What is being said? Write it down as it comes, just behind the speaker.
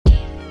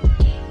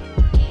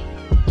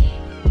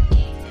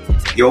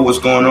Yo, what's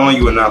going on?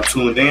 You are now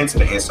tuned in to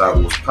the Inside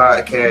Wolves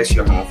podcast,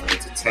 your home for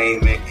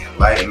entertainment,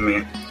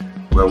 enlightenment,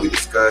 where we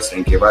discuss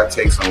and give our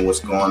takes on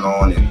what's going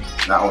on in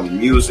not only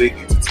music,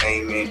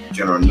 entertainment,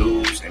 general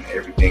news, and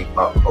everything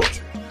pop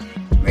culture.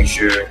 Make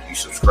sure you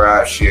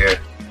subscribe, share.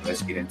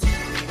 Let's get into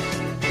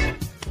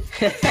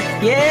it.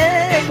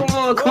 Yeah, come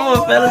on,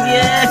 fellas.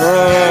 Yeah,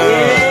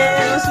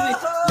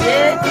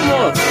 come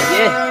on.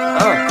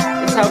 Yeah,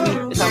 that's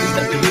how we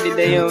start to be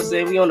today. You know what I'm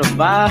saying? We on the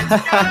vibe.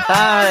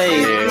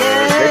 Yeah.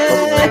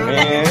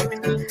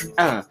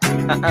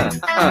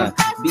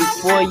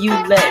 Before you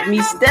let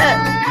me step.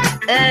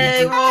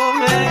 Hey, come on,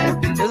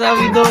 man. That's how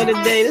we doing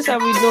today. That's how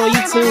we doing.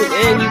 You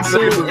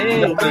tune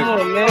in. Come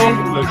on,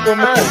 man. Come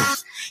on.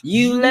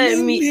 You let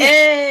me,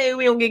 hey,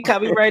 we don't get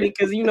copyrighted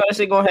because you know that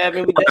shit gonna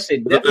happen. That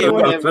shit definitely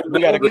gonna happen.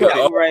 We gotta get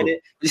copyrighted.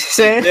 You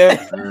saying?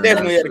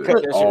 Definitely had to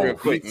cut that shit real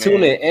quick, man.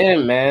 Tune it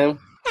in, man.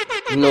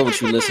 You know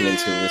what you're listening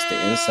to. It's the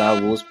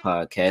Inside Wolves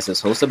podcast.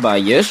 It's hosted by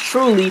yours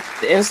truly,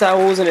 the Inside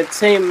Wolves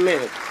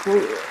Entertainment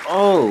crew.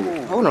 Oh,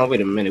 hold on,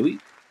 wait a minute. We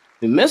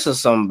missing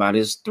somebody.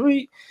 It's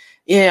three.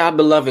 Yeah, our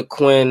beloved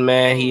Quinn,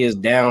 man, he is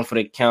down for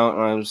the count.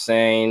 You know what I'm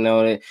saying, you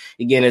know that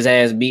he getting his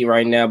ass beat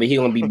right now, but he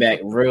gonna be back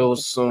real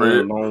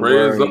soon.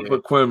 Prayers up for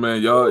Quinn,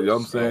 man. Y'all,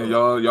 I'm saying,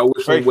 y'all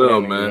wish him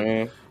well,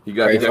 man. He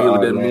got hit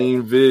with that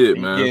mean vid,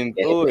 man. Getting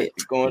through it.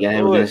 Going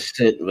through it.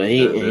 Shit, but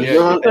he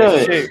doing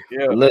good.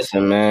 Yeah.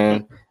 Listen,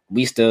 man,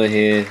 we still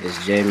here.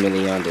 It's Jay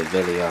Millie on the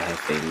Billy on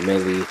Hefe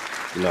Millie.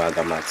 You know, I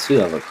got my two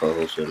other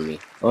co-hosts with me.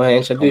 Go ahead,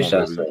 introduce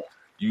yourself.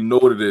 You know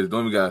what it is.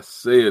 Don't even gotta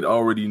say it.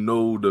 Already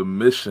know the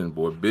mission,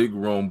 boy. Big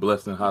Rome,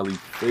 blessed and highly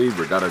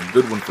favored. Got a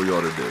good one for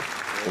y'all today.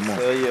 Come on.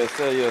 Yes,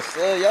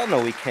 sir. Y'all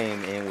know we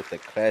came in with the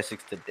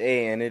classics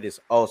today, and it is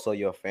also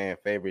your fan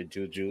favorite,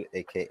 Juju,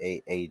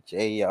 aka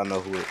AJ. Y'all know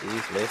who it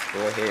is. Let's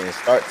go ahead and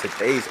start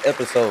today's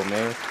episode,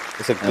 man.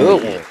 It's a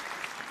good one.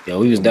 Yo,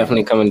 we was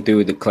definitely coming through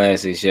with the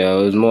classics,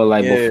 yo. It was more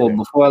like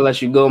before I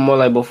let you go, more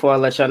like before I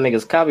let y'all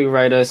niggas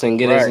copyright us and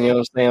get us, you know what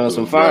I'm saying, on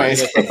some fines.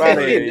 They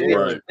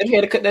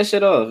had to cut that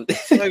shit off.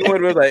 Like, all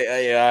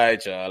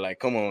right, y'all. Like,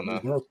 come on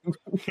now.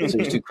 This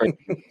was too crazy.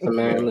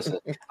 Man, listen,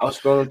 I was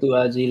scrolling through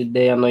IG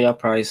today. I know y'all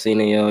probably seen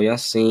it, yo. Y'all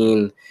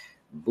seen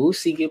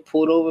Boosie get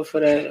pulled over for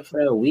that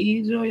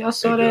weed, yo. Y'all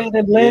saw that in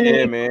Atlanta?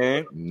 Yeah,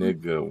 man.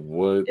 Nigga,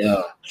 what?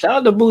 Yeah. Shout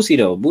out to Boosie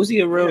though.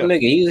 Boosie a real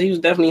nigga. He was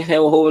definitely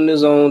holding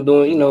his own,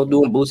 doing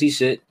Boosie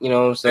shit. You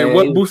know what I'm saying? And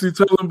what Boosie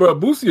telling, bro?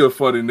 Boosie a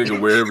funny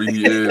nigga wherever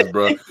he is,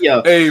 bro.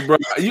 Yo. Hey, bro.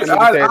 I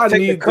take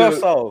need the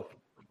cuffs off.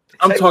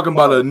 I'm talking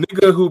about a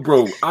nigga who,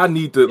 bro, I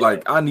need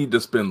to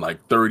spend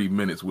like 30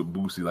 minutes with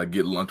Boosie, like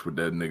get lunch with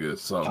that nigga or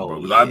something, bro.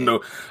 Yeah.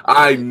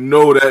 I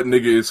know that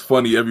nigga is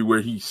funny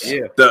everywhere he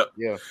stuck.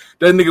 Yeah.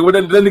 That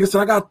nigga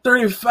said, I got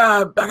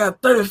 35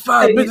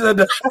 bitches at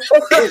the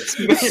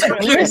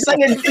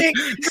sucking dick.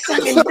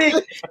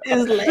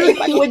 It's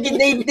like what did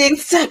they dick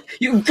suck?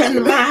 You come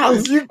to my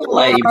house.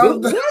 Like,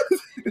 nigga,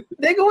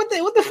 what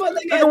the fuck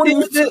they got to do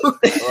with this?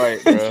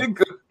 Right, bro.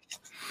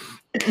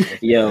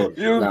 Yo,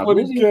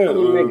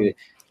 nigga.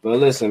 But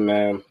listen,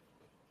 man.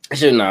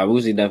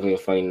 Boosie definitely a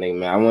funny nigga,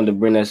 man. I wanted to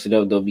bring that shit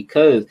up though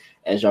because,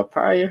 as y'all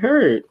probably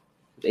heard,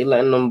 they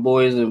letting them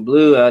boys in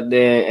blue out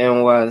there in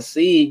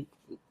NYC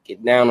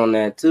get down on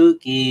that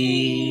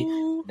Tukey,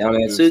 and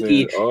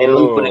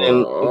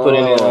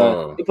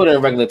we put it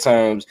in regular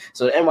terms.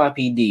 So the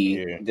NYPD,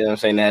 you know what I'm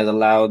saying, has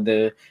allowed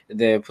the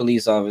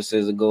police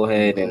officers to go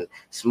ahead and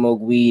smoke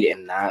weed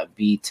and not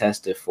be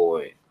tested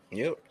for it.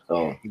 Yep.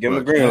 So give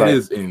them a green light. That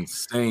is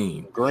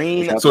insane.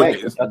 Green. So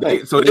they must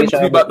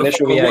be about to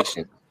follow up.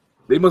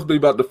 They must be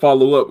about to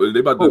follow up. They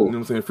about to, you know what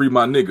I'm saying, free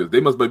my niggas.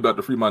 They must be about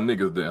to free my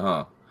niggas then,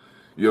 huh?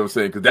 You know what I'm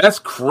saying? Because that's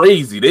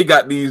crazy. They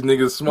got these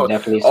niggas smart. All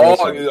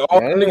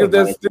niggas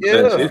that's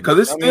still because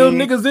it's still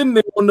niggas in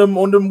there on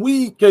them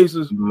weed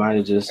cases. You might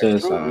have just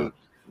said something.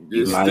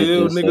 There's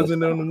still niggas in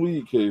there on them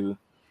weed cases.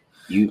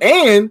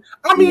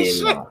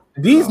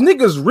 These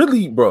niggas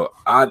really, bro.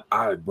 It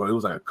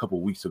was like a couple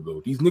weeks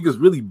ago. These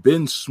niggas really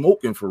been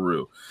smoking for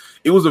real.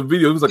 It was a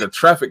video. It was like a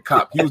traffic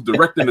cop. He was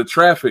directing the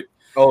traffic.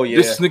 Oh yeah.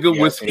 This nigga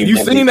was. You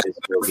seen that?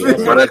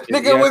 That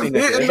nigga was hitting.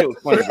 That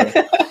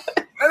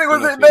nigga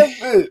was hitting that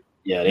shit.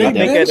 Yeah,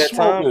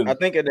 I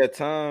think at that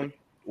time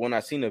when I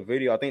seen the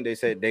video, I think they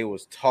said they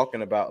was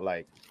talking about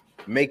like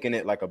making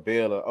it like a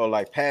bill or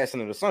like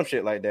passing it or some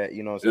shit like that.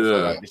 You know what I'm saying?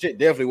 So, like, the shit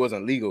definitely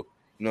wasn't legal.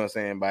 You know what I'm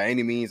saying? By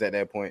any means at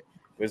that point.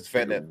 It's the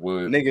fact that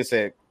niggas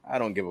said, I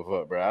don't give a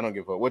fuck, bro. I don't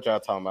give a fuck what y'all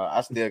talking about.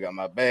 I still got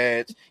my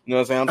badge. You know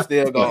what I'm saying? I'm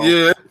still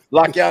going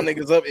lock y'all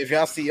niggas up. If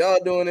y'all see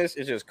y'all doing this,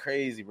 it's just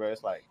crazy, bro.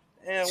 It's like,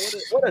 damn,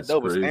 what a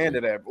double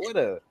standard at, bro. What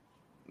a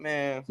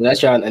man. So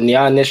that's y'all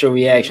initial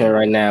reaction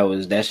right now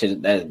is that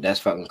shit that's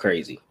fucking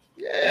crazy.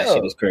 Yeah, that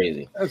shit is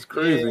crazy. That's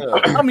crazy. Yeah.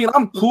 I mean,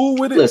 I'm cool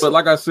with it, but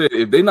like I said,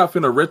 if they not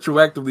finna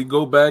retroactively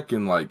go back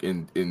and like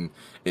and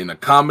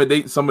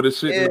accommodate some of the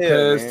shit in the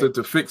past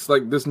to fix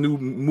like this new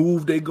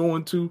move they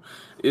going to,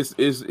 it's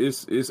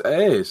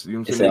ass. You know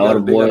what I'm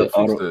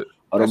saying?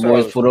 All the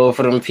boys put over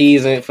for them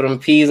P's and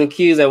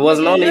Q's that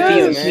wasn't on their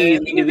P's and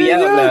Q's need to be out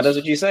now. That's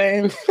what you're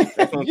saying?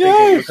 That's what I'm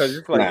thinking, because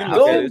it's like,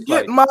 go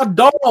get my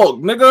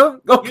dog,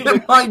 nigga. Go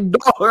get my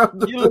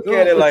dog. You look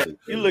at it like,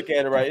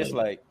 right? It's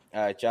like,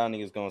 all right, y'all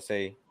niggas gonna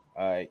say,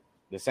 all right,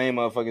 the same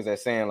motherfuckers that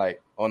saying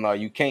like, oh no,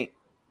 you can't.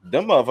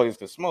 Them motherfuckers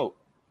can smoke,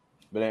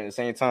 but at the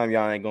same time,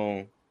 y'all ain't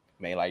gonna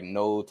make like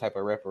no type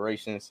of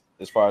reparations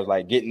as far as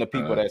like getting the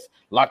people that's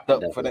locked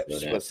up for that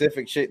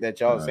specific shit that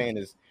y'all saying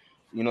is,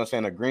 you know what I'm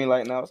saying, a green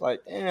light now. It's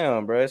like,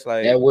 damn, bro. It's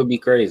like, that would be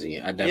crazy.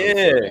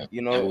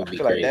 You know, I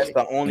feel like that's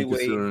the only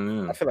way.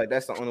 I feel like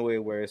that's the only way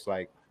where it's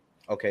like,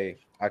 okay,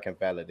 I can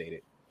validate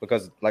it.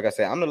 Because like I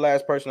said, I'm the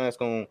last person that's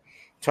gonna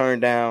turn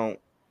down,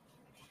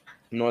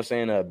 you know what I'm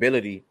saying, the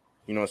ability,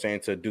 you know what I'm saying,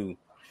 to do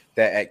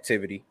that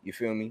activity. You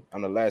feel me?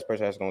 I'm the last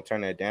person that's gonna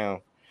turn that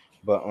down.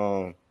 But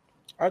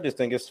I just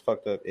think it's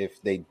fucked up if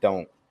they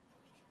don't,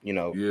 you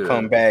know,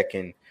 come back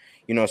and,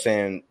 you know what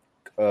I'm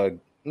saying,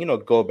 you know,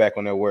 go back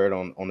on their word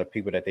on the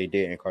people that they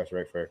did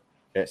incarcerate for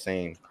that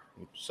same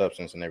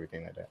substance and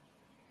everything like that.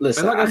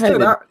 Listen, like I had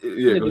to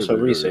do some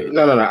research.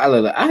 No.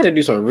 I had to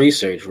do some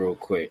research real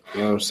quick. You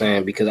know what I'm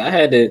saying? Because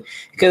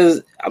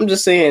I'm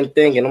just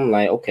thinking, I'm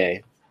like,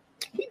 okay,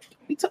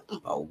 we talking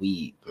about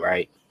weed,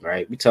 right?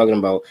 We talking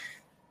about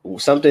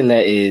something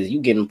that is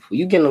you getting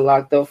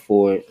locked up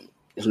for it.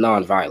 It's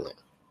non-violent.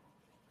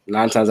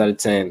 9 times out of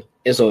 10,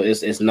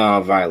 it's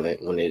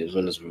non-violent when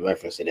it's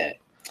reference to that.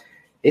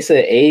 They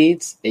said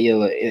AIDS.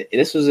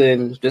 This was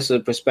a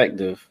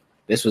perspective.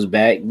 This was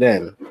back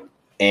then,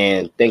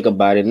 and think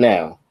about it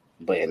now.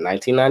 But in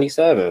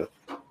 1997,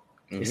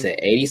 it said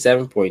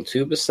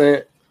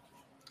 87.2%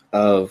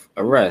 of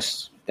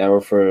arrests that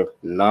were for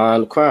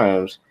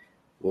non-crimes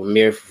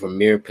were for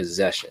mere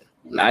possession.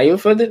 Not even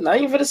for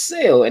the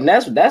sale, and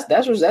that's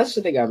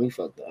what they got me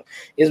fucked up.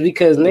 It's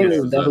because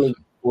niggas definitely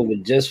were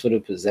just for the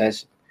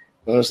possession.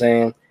 You know what I'm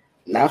saying?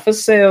 Not for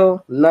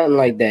sale, nothing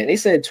like that. They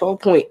said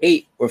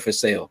 12.8 were for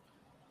sale.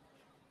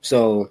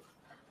 So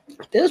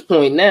at this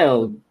point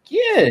now,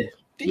 you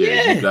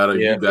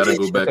gotta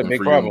go back and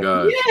free them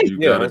guys. You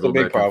gotta go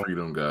back and free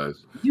them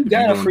guys. You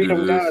gotta free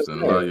them guys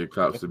and allow your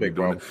cops to be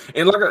doing it.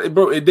 And like,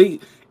 bro,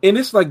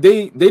 it's like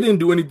they didn't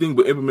do anything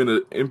but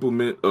implement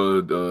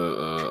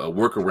a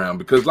workaround,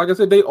 because like I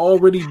said, they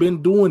already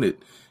been doing it.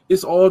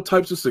 It's all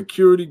types of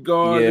security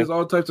guards. There's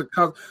all types of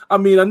cops. I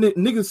mean,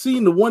 niggas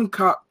seen the one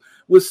cop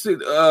was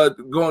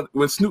going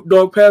when Snoop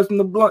Dogg passed him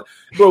the blunt.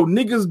 Bro,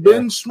 niggas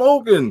been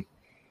smoking.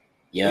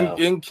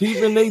 And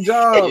keeping their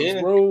jobs,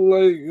 bro.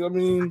 Like, I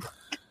mean,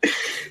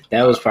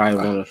 that was probably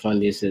one of the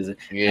funniest. I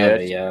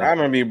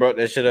remember you brought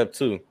that shit up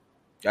too.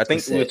 I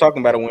think we were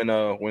talking about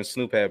it when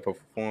Snoop had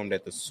performed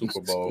at the Super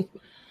Bowl.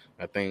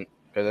 I think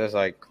because that's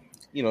like,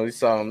 you know, you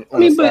saw him on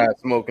the side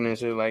smoking and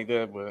shit like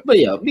that. But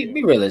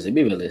be realistic.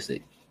 Be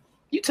realistic.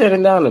 You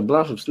turning down the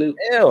blunt from Snoop?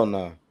 Hell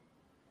no.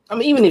 I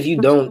mean, even if you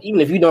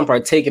don't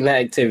partake in that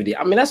activity,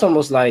 I mean, that's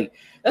almost like.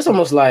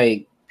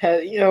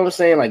 You know what I'm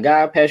saying? Like,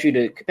 God pass you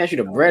the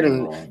bread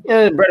and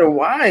bread and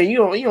wine. You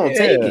don't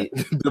take it.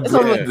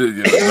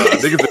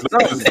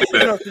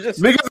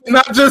 Niggas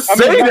not just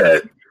say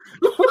that.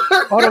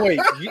 Hold on, wait.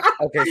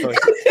 Okay, so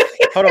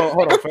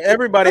hold on. For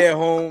everybody at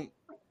home,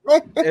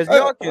 as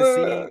y'all can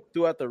see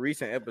throughout the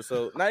recent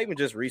episode, not even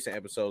just recent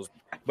episodes,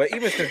 but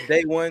even since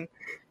day one,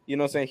 you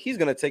know what I'm saying, he's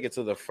gonna take it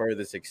to the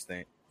furthest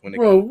extent. What?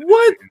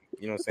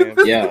 You know what I'm saying?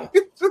 Yeah.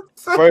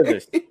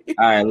 Furthest.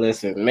 All right,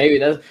 listen. Maybe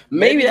that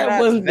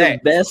wasn't the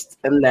best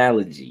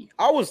analogy.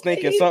 I was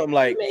thinking something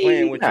like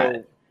playing with your, you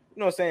know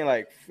what I'm saying,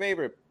 like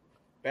favorite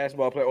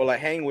basketball player, or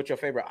like hanging with your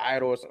favorite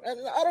idol or something.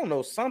 I don't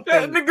know, something.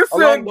 That nigga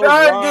said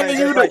God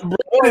giving you the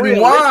bread and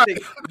wine.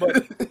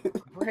 But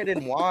bread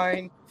and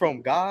wine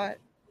from God?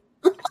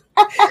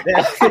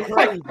 That's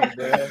crazy,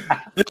 man.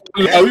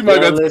 We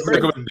might got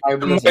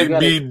to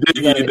be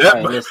digging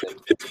that.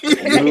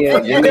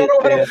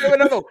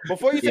 No.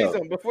 Before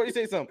you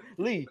say something,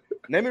 Lee,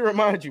 let me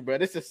remind you, bro.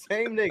 It's the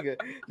same nigga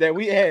that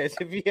we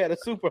asked if he had a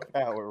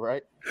superpower,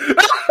 right?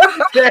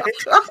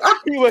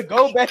 He would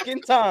go back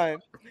in time.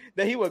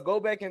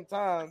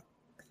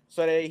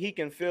 So that he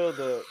can feel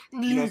the,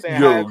 you know what I'm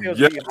saying, how it feels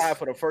to be high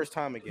for the first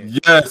time again.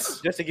 Yes.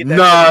 Just to get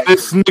that.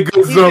 This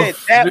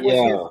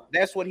nigga's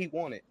that's what he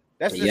wanted.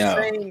 That's the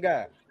same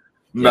guy.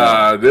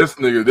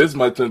 This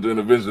might turn to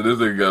intervention. This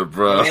nigga got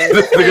bro.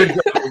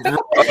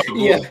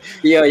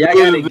 Y'all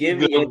gotta give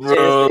me a chance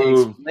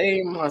to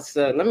explain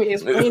myself. Let me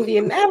explain the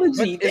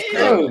analogy.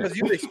 Because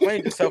you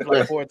explained yourself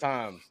like 4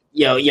 times.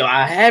 Yo,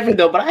 I haven't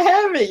though, but I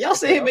haven't. Y'all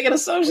say making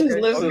assumptions.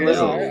 Listen.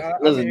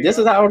 This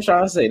is how I'm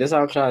trying to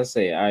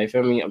say. All right,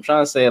 feel me? I'm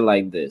trying to say it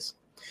like this.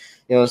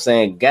 You know what I'm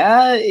saying?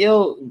 God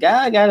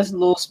got this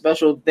little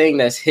special thing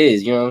that's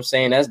his. You know what I'm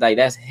saying?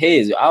 That's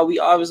his. We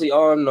obviously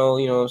all know,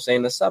 you know what I'm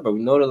saying, the suburb.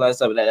 We know the last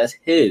suburb. That's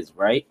his,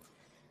 right?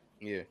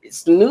 Yeah.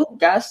 Snoop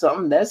got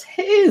something that's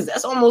his.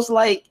 That's almost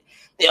like,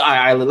 all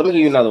right, let me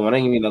give you another one.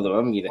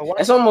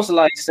 It's almost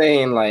like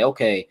saying, like,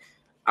 okay,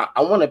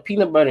 I want a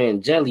peanut butter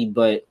and jelly,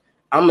 but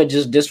I'm going to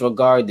just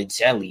disregard the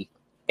jelly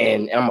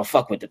and I'm going to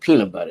fuck with the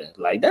peanut butter.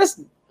 Like,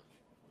 that's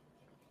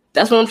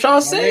That's what I'm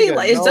trying to say. Nigga,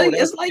 like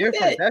it's like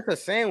different. that. That's a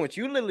sandwich.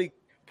 You literally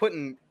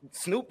putting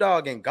Snoop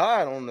Dogg and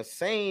God on the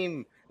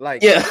same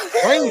playing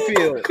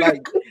field.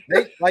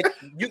 Like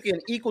you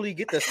can equally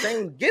get the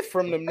same gift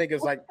from them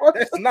niggas. Like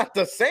that's not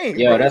the same.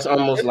 Yeah, bro. that's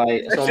almost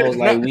like it's almost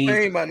like we.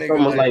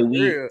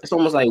 It's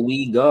almost like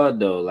we God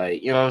though.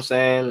 Like you know what I'm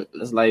saying?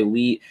 It's like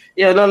we.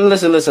 Yeah, no,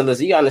 listen. You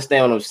gotta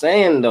understand what I'm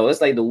saying though.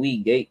 It's like the we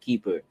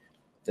gatekeeper,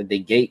 the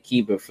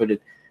gatekeeper for the.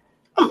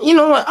 You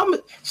know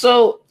what?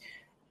 So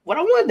what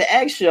I wanted to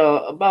ask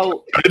y'all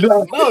about.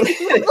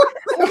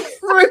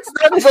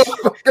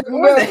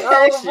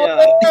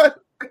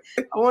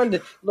 I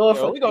wanted to,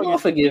 Lord, we gonna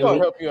forgive me.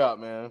 Help you out,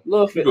 man.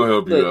 Lord, we gonna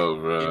help you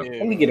out, bro.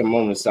 Let me get a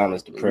moment of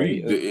silence to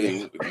pray.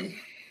 Dear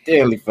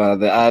Heavenly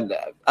Father,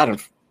 oh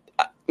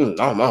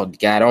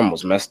God, I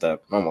almost messed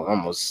up.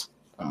 Almost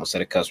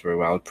said a cuss word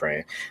while I was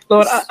praying.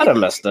 Lord, I done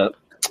messed up.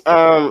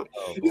 Lord,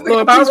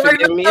 please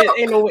forgive me. It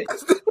ain't no way.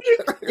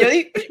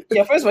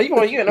 Yeah. First of all, you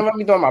gonna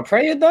me doing my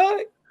prayer,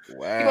 dog?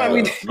 Wow. You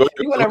want to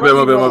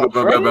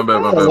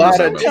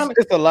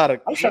It's a lot of.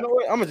 You know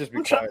what? I'm gonna just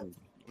be quiet. I'm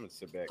gonna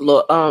sit back.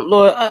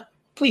 Lord,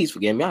 please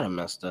forgive me. I done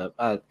messed up.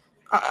 I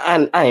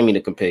ain't mean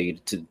to compare you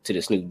to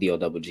the Snoop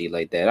D-O-double-G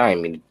like that. I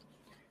ain't mean to.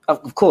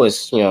 Of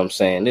course, you know what I'm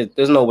saying.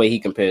 There's no way he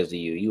compares to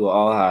you. You are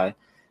all high,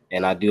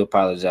 and I do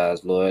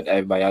apologize, Lord.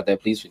 Everybody out there,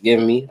 please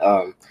forgive me.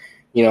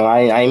 You know,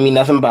 I ain't mean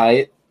nothing by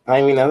it.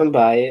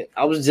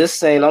 I was just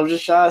trying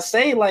to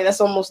say, like,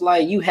 that's almost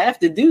like you have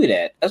to do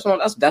that. That's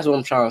what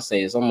I'm trying to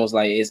say. It's almost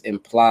like it's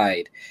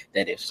implied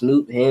that if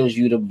Snoop hands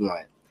you the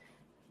blunt,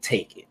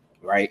 take it,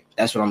 right?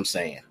 That's what I'm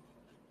saying.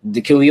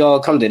 Can we all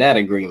come to that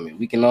agreement?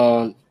 We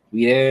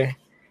there?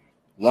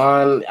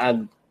 Juan,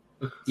 I'm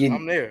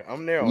there.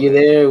 You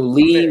there?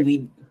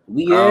 Lee,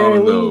 we there? I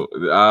don't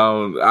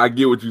know. I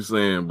get what you're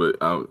saying, but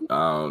I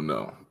don't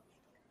know.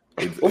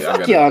 Well,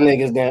 fuck y'all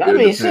niggas then. I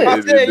mean, shit.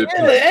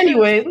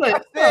 Anyway,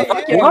 look,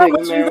 fuck y'all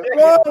niggas, man.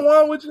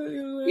 Why would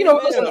you? You know,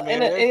 listen,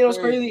 and you know what's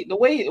crazy? The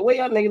way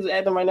y'all niggas are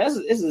acting right now, this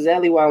is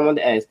exactly why I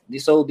wanted to ask.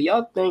 So, do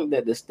y'all think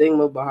that the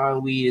stigma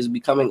behind weed is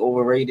becoming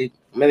overrated?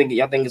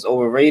 Y'all think it's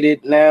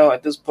overrated now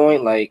at this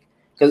point? Like,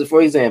 because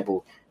for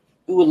example,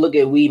 we would look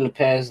at weed in the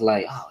past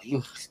like, oh,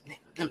 you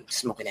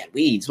smoking that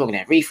weed, smoking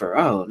that reefer.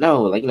 Oh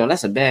no, like, you know,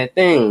 that's a bad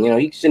thing. You know,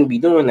 you shouldn't be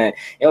doing that.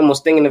 And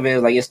almost thinking of it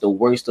as like it's the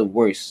worst of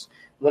worst.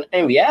 When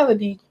in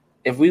reality,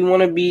 if we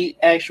want to be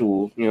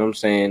actual, you know what I'm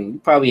saying, we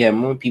probably have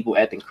more people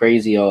acting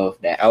crazy off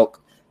that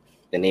elk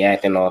than they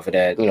acting off of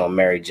that, you know,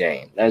 Mary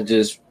Jane. That's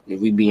just, if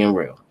we being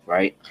real,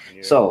 right?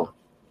 Yeah. So,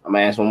 I'm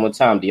going to ask one more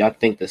time. Do y'all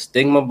think the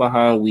stigma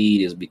behind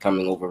weed is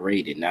becoming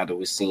overrated now that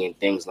we're seeing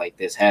things like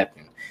this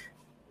happen?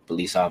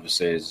 Police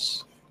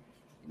officers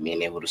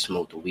being able to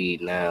smoke the weed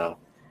now.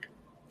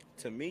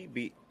 For me,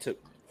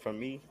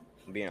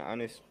 being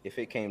honest, if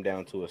it came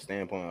down to a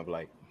standpoint of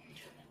like,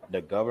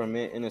 the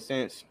government in a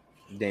sense,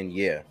 then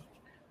yeah.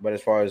 But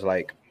as far as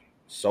like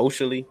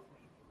socially,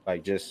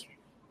 like just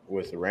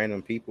with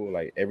random people,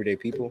 like everyday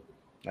people,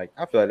 like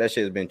I feel like that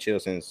shit has been chill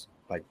since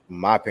like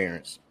my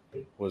parents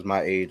was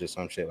my age or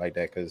some shit like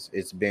that, because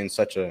it's been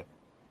such a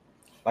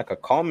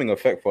calming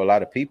effect for a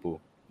lot of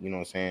people, you know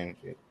what I'm saying,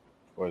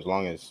 for as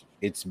long as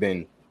it's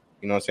been,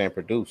 you know what I'm saying,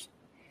 produced.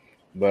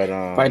 But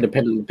probably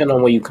depend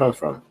on where you come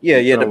from.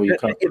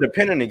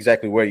 Depending on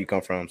exactly where you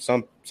come from.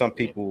 Some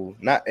people,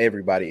 not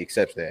everybody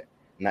accepts that.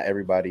 Not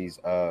everybody's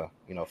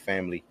you know,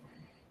 family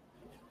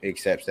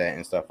accepts that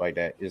and stuff like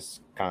that.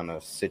 It's kind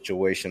of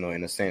situational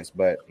in a sense,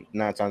 but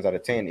 9 times out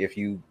of 10, if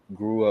you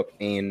grew up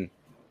in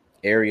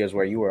areas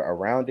where you were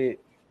around it,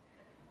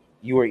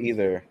 you were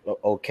either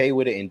okay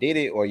with it and did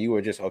it, or you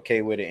were just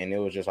okay with it and it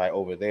was just like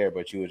over there,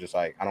 but you were just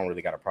like, I don't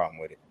really got a problem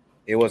with it.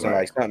 It wasn't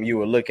like something you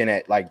were looking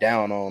at like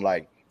down on,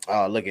 like,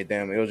 oh, look at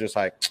them. It was just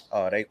like,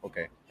 oh, they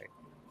okay,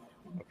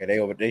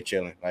 they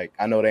chilling. Like,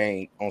 I know they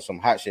ain't on some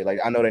hot shit. Like,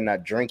 I know they're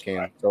not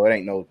drinking, so it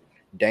ain't no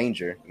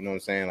danger. You know what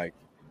I'm saying? Like,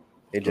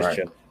 they just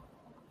chilling.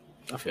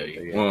 I feel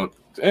you. Yeah. Well,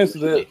 to answer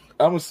that,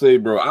 I'm gonna say,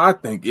 bro, I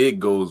think it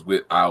goes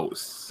without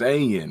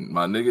saying,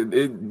 my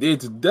nigga.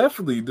 It's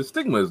definitely, the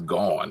stigma is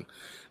gone.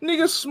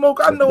 Niggas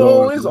smoke. I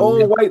know it's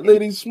old white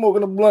ladies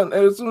smoking a blunt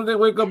as soon as they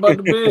wake up out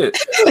the bed.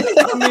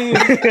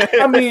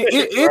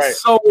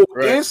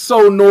 It's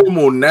so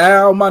normal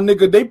now, my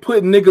nigga. They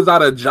put niggas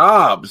out of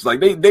jobs. Like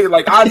they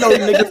like, I know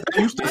niggas that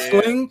used to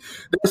sling.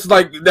 That's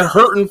like they're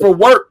hurting for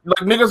work.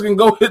 Like niggas can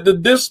go hit the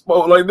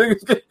dispo. Like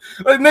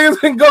niggas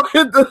can go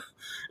hit the.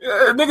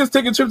 Niggas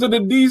taking trips to the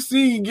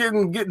DC,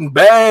 getting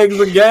bags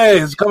of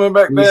gas, coming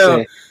back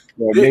down.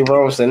 Big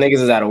Rome said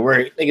niggas is out of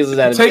work. They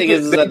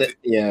taking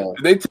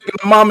the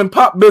mom and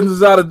pop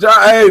business out of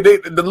job. Hey,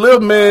 the little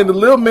man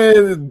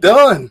is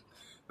done.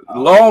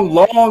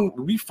 Long,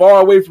 we far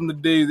away from the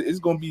days. It's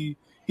gonna be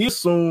here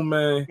soon,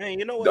 man. Man,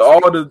 you know what?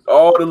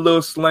 All the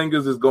little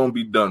slangers is gonna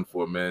be done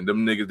for, man.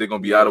 Them niggas, they're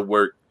gonna be out of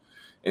work,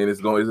 and it's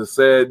a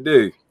sad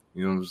day.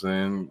 You know what I'm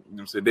saying? You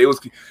know what I'm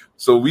saying?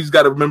 So we just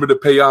got to remember to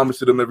pay homage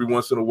to them every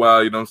once in a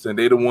while. You know what I'm saying?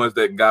 They the ones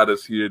that got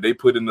us here. They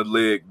put in the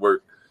leg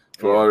work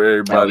for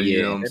everybody.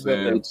 You know what I'm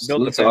saying?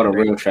 Salute to all the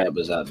real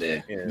trappers out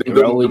there. The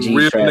real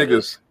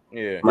niggas.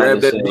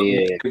 grab that,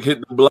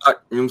 hit the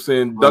block. You know what I'm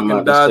saying?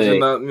 Ducking, dodging, you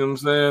know what I'm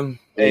saying?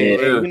 Hey,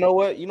 you know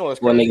what? You know what's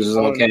crazy? What niggas was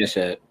on cash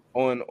at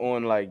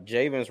on like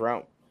Javen's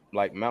route,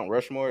 like Mount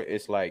Rushmore.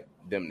 It's like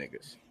them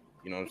niggas.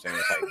 You know what I'm saying?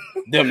 It's like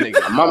them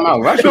niggas. I'm on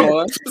Mount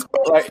Rushmore.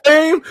 Like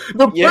the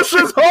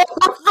Pushers Hall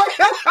of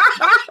Fame.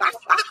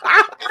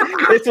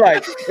 It's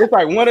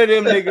like one of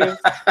them niggas.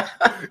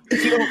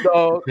 Snoop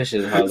Dogg.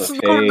 Pushers Hall of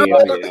Fame.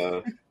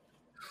 Yeah.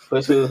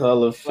 Pushers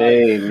Hall of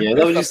Fame. Yeah,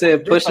 that's what you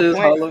said. Pushers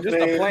Hall of Fame. Just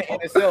the plant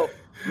in itself.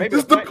 Maybe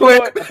just the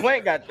plant. The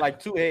plant got like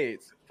 2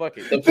 heads. Fuck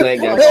it. The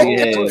plant got 2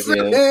 heads.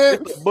 Yeah.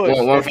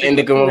 One for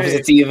indica, one for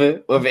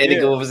sativa. One for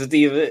indica, one for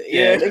sativa.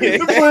 Yeah.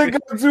 The plant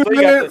got 2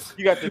 heads.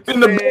 You got the in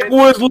the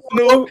backwoods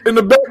logo. In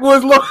the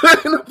backwoods logo.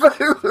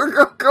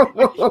 Come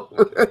on.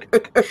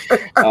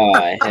 Oh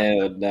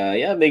hell nah.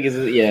 Y'all niggas,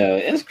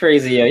 it's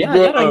crazy.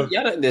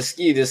 Y'all the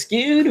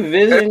skewed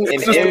vision and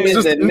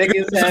image that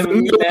niggas have.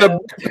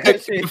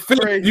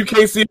 You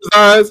can't see his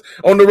eyes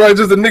on the right.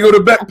 Just a nigga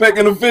with a backpack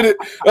and a fitted.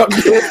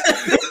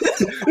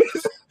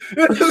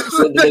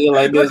 Nigga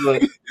like this,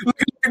 like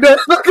that,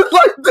 looking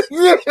like that.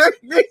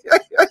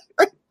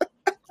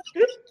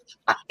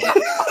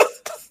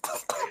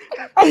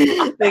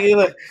 Nigga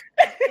look.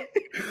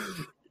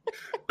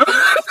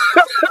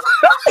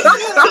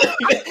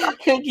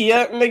 Pinky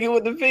up, nigga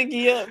with the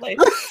pinky up, like.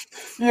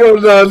 Yo,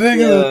 nah,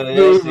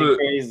 niggas is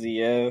crazy,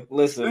 yo.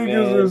 Listen,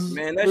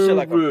 man, that shit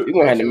like we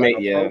gonna have to make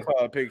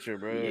profile picture,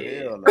 bro.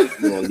 Hell no.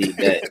 We gonna need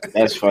that.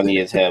 That's funny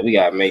as hell. We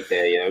gotta make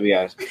that, yo. We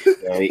gotta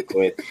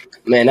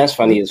man, that's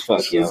funny as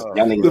fuck, yo.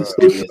 Y'all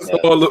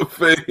niggas Hall of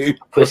Fame.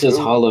 Pushers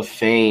Hall of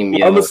Fame,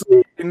 yo. I'm gonna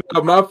say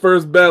my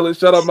first ballot.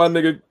 Shout out my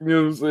nigga. You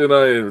know what I'm saying?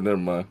 I ain't never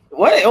mind.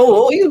 What?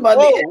 Oh, he's about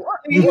to.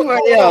 You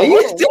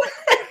still.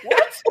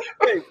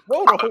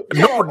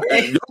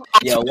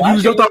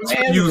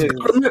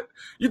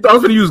 You thought I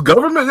was gonna use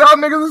government? Y'all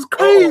niggas is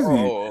crazy.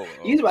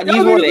 You about to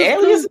use one of the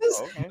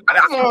aliases?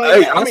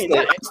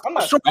 I'm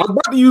not sure. I was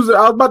about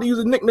to use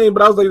a nickname,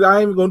 but I was like, I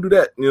ain't even gonna do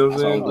that. You know what I'm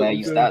saying? I'm glad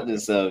you stopped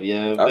this up,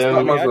 yeah. I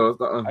stopped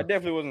myself. I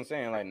definitely wasn't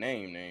saying like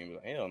name.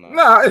 Hell no.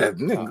 Nah,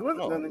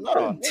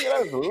 nigga,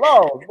 that's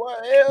law, boy.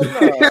 Hell no.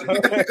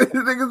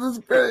 Niggas is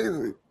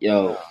crazy.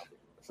 Yo,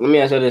 let me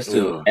ask you this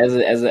too.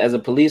 As a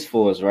police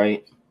force,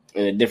 right?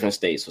 In a different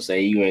state. So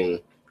say you in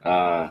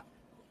for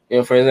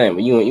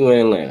example, you in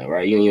Atlanta,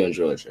 right? You in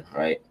Georgia,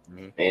 right?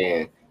 Mm-hmm.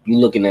 And you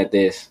looking at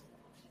this,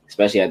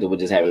 especially after what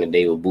just happened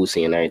today with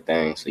Boosie and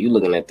everything. So you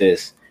looking at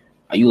this,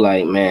 are you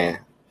like,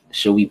 man,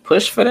 should we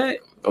push for that?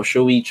 Or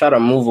should we try to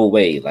move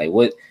away? Like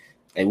what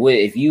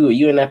if you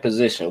in that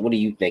position, what are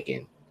you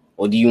thinking?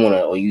 Or do you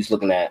wanna or you just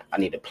looking at I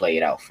need to play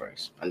it out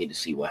first. I need to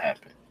see what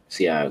happens.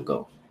 See how it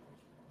go.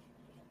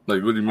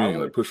 Like what do you mean?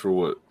 Like push for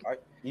what?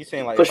 You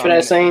saying like push for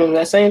that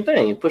same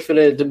thing. Push for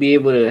to be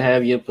able to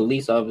have your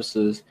police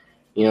officers,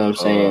 you know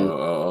what I'm saying,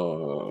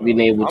 being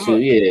able to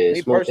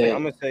me personally,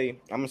 I'm gonna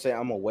say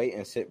I'm gonna wait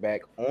and sit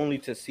back only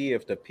to see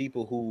if the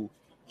people who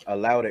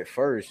allowed it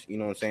first, you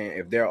know what I'm saying,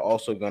 if they're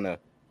also gonna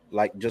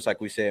just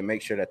like we said,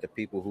 make sure that the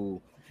people who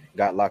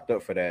got locked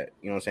up for that,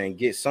 you know what I'm saying,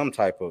 get some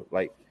type of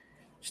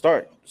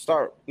start,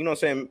 you know what I'm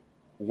saying,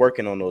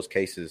 working on those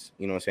cases,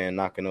 you know what I'm saying,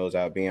 knocking those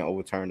out, being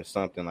overturned or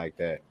something like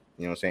that.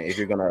 You know what I'm saying? If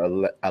you're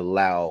gonna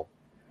allow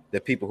the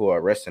people who are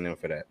arresting them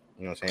for that,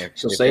 you know what I'm saying?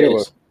 So say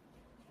this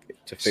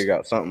to figure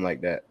out something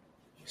like that.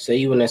 Say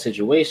you in that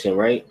situation,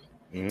 right?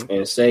 Mm-hmm.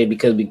 And say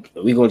because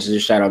we're going to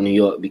just shout out New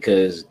York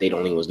because they the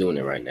only ones doing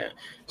it right now.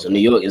 So New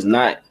York is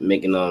not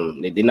making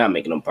them. They're not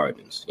making them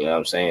pardons. You know what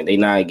I'm saying? They're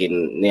not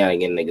getting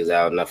niggas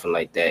out, nothing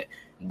like that.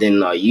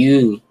 Then are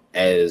you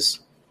as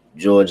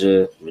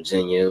Georgia,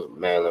 Virginia,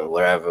 Maryland,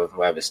 whatever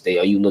state,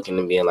 are you looking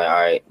and being like,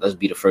 all right, let's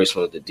be the first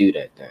ones to do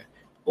that then,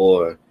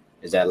 or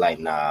is that like,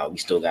 nah, we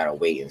still gotta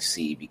wait and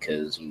see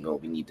because we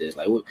need this?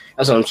 Like,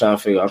 that's what I'm trying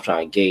to figure. I'm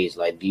trying to gauge.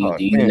 Like, do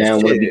you now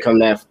want to become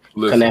that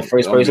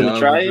first person to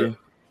try it?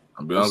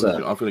 I'll be honest with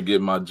you. I'm finna get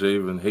my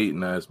Javen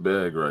hating ass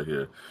bag right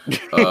here.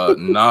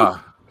 Nah.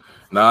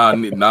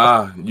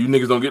 You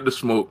niggas don't get the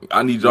smoke.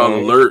 I need y'all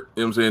alert.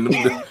 You know what I'm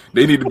saying?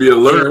 They need to be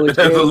alert.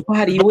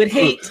 Body would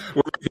hate.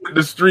 When we hit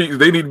the streets,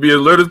 they need to be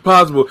alert as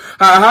possible.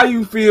 How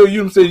you feel? You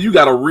know what I'm saying? You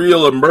got a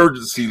real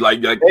emergency. Like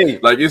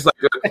it's like it's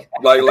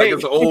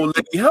an old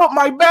lady. Help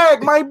my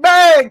bag.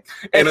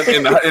 And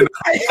the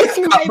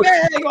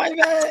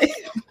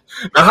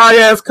high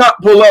ass cop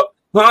pull up.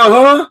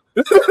 That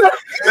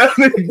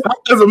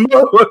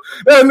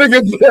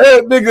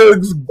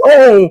nigga's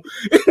gone.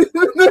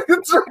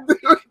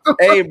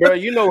 Hey, bro,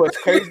 you know what's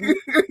crazy?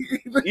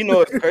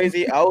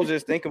 I was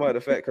just thinking about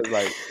the fact because,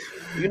 like,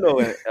 you know,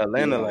 in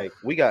Atlanta, like,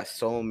 we got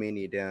so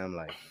many damn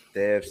like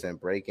thefts and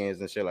break-ins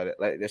and shit like that.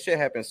 Like, that shit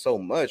happens so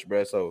much,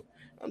 bro. So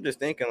I'm just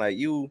thinking, like,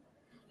 you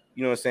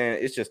know what I'm saying?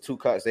 It's just 2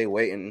 cops, they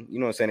waiting. You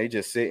know what I'm saying? They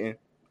just sitting,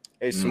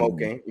 they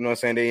smoking. You know what I'm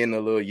saying? They in a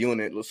little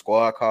unit, little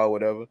squad car,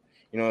 whatever.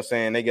 You know what I'm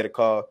saying? They get a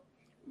call.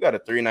 We got a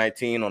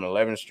 319 on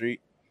 11th Street,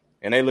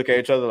 and they look at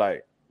each other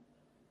like,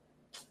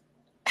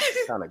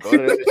 trying to go to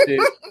that shit.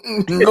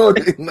 No,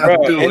 they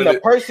not doing and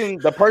it.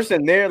 the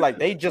person there, like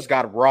they just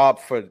got robbed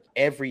for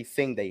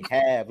everything they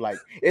have. Like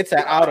it's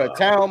an out of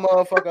town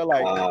motherfucker.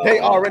 Like they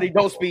already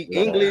don't speak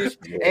English,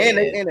 and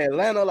they in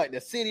Atlanta, like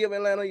the city of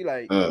Atlanta. You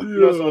like, you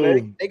know, so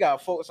they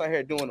got folks out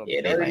here doing them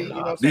dirty. You know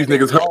what I'm saying? These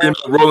niggas hurrying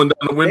up, rolling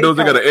down the windows.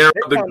 They got to air out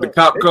the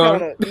cop car. You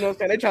know what I'm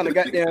saying? They trying to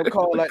goddamn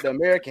call like the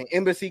American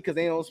embassy because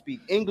they don't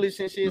speak English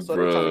and shit. So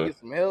they trying to get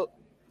some help.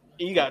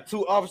 And you got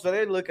two officers.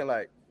 They looking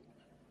like,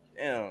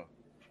 damn,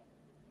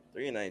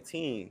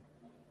 319.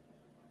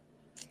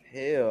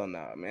 Hell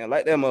nah, man.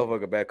 Light that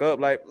motherfucker back up.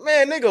 Like,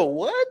 man, nigga,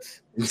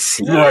 what?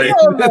 Right.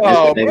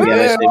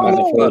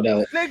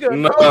 Nigga,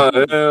 nah,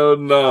 hell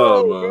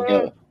no,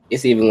 man.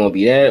 It's even gonna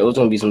be that. It's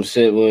gonna be some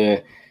shit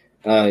where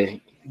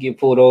get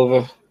pulled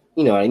over.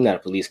 You know, you're not a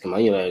police come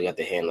on. You know, they got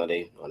the hand on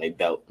their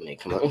belt when they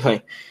come out.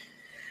 Like,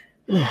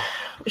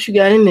 what you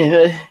got in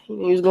there? He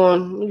was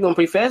going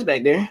pretty fast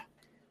back there.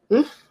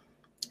 Yeah,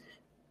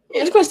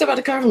 just gonna step out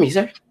the car for me,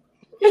 sir.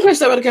 Just gonna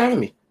step out the car for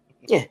me.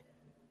 Yeah,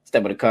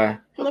 step out the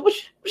car. I'm like, what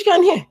you got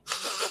in here?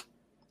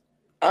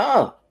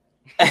 Oh.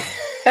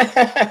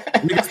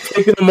 Niggas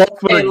taking them off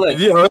for they're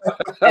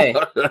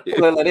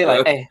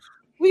like, hey,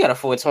 we got a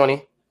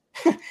 420.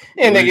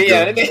 And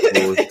nigga take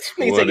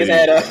his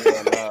hat off.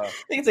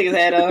 Nigga take his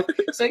hat off.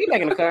 So get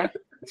back in the car.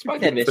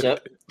 Spark that bitch up.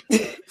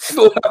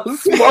 Spark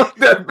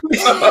that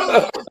bitch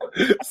up.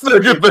 So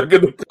get back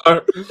in the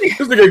car.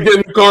 This nigga get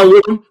in the car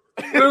with him.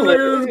 Like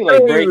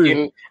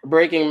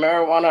breaking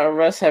marijuana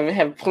arrests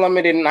have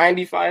plummeted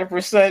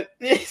 95%.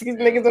 These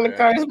niggas in the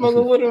car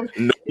smoking with him.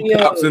 No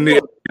cops in there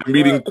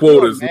meeting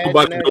quotas.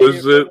 Nobody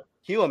knows shit.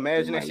 Can you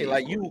imagine that shit?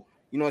 Like you know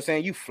what I'm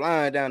saying? You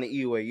flying down the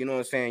E-way, you know what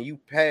I'm saying? You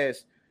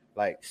pass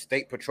like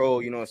state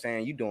patrol, you know what I'm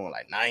saying? You doing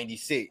like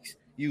 96.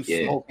 You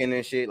smoking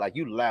and shit. Like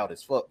you loud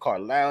as fuck. Car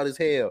loud as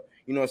hell.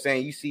 You know what I'm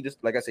saying? You see this,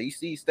 like I said, you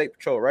see state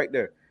patrol right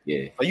there.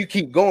 Yeah. So you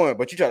keep going,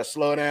 but you try to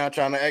slow down,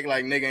 trying to act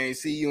like nigga ain't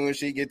see you and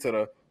shit. Get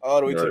to all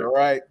the way to the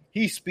right.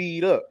 He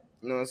speed up.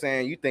 You know what I'm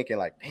saying? You thinking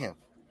like, damn,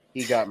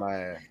 he got my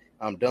ass.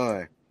 I'm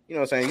done. You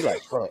know what I'm saying? You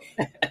like, fuck.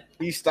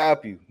 He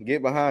stop you,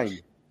 get behind you,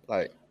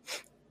 like.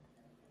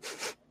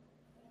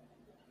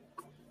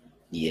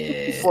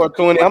 Yeah.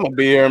 420. I'm gonna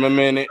be here in a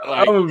minute. Like,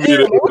 I'm gonna be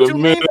here what you in a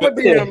mean? I'm gonna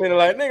be here in a minute. minute.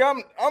 Like,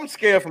 nigga, I'm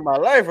scared for my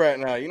life right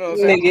now. You know what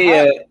I'm saying?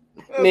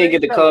 Nigga,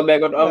 get the call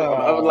back on the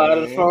other line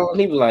of the phone.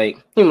 He was like,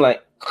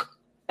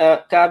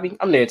 copy.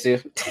 I'm there too.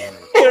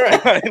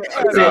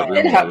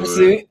 In hot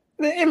pursuit.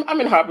 I'm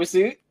in hot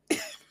pursuit.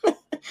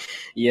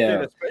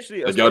 Yeah.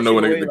 Especially like y'all know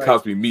when the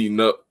cops be meeting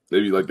up, they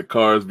be like the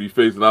cars be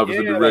facing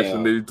opposite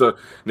direction. They talk,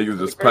 niggas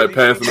just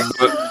passing them.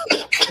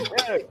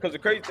 Yeah, because the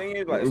crazy thing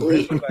is like,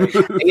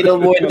 ain't no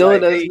more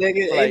doing us,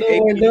 nigga. Like,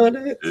 ain't no more doing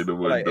us. Ain't no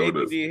more like doing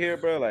APD us. here,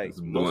 bro. Like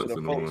most of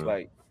the folks,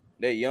 like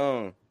they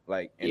young,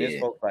 like, and this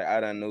folks like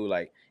I done knew,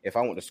 like if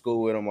I went to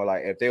school with them or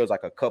like if there was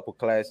like a couple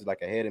classes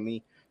like ahead of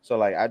me, so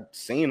like I'd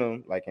seen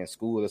them like in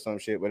school or some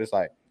shit. But it's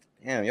like,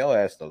 damn, y'all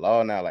ass the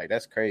law now. Like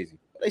that's crazy.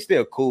 But they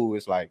still cool.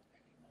 It's like.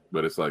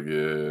 But it's like,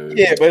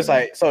 yeah, but it's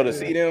like, so to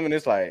see them and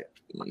it's like,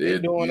 they're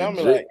doing, I'm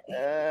like,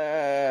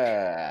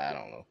 I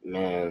don't know.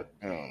 Man,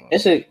 I don't know.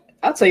 It's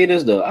I'll tell you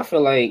this though. I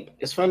feel like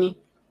it's funny.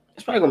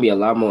 It's probably gonna be a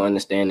lot more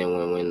understanding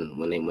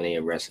when they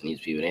arresting these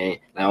people. They ain't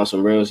like on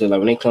some real shit. Like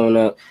when they coming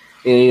up,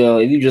 you know,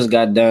 if you just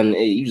got done,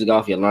 you just got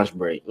off your lunch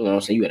break. You know what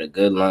I'm saying? You had a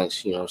good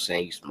lunch. You know what I'm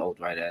saying? You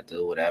smoked right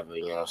after, whatever.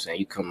 You know what I'm saying?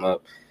 You come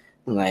up,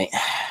 like,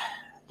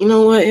 you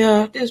know what?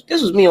 Yeah, this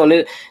was me on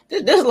this.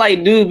 This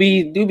like do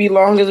be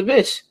long as a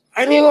bitch.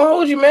 I ain't even gonna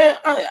hold you, man.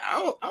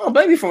 I don't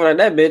baby for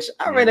that bitch.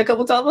 I read a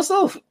couple times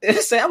myself.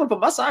 Say I'm gonna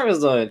put my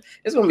sirens on.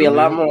 It's gonna be a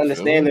lot more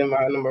understanding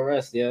behind them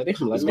arrests. Yeah, like,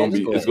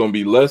 it's gonna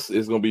be less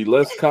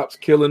cops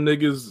killing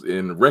niggas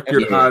and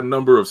record high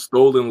number of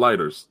stolen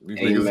lighters. These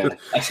niggas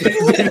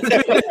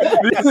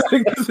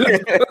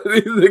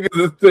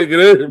is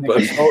taking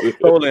everybody.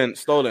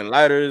 Stolen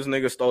lighters,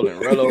 niggas stolen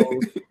Rellos,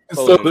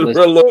 stolen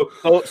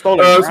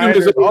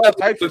grinders, all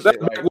types of shit.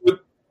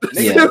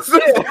 Niggas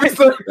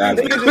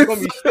just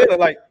gonna be stealing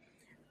like.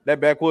 That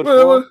backwood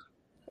floor.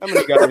 How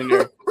many got in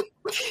there?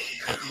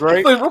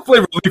 Great. What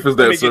flavor leaf is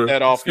that, sir?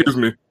 That off. Excuse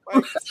me.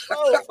 Like,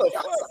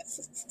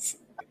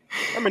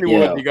 how many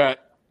woods you got?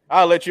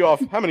 I'll let you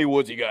off. How many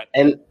woods you got?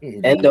 And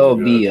end all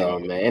be all,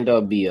 man. End all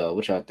be all.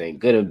 What y'all think?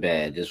 Good or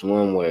bad? Just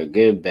one word.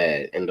 Good,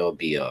 bad. End all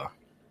be all.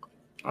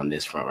 On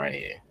this front right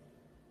here.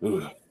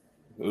 Ooh,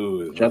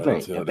 what y'all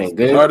think? I think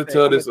good. It's hard to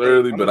tell this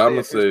early, but I'm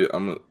gonna say.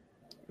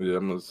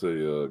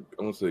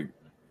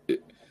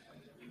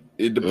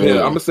 It depends.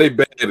 I'm gonna say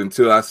bad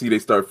until I see they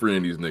start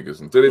freeing these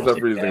niggas. Until they start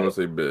freeing these niggas, I'm gonna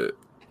say bad.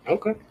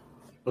 Okay.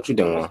 What you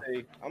doing?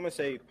 I'm gonna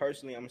say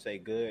personally, I'm gonna say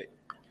good.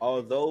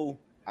 Although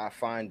I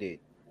find it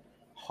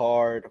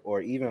hard,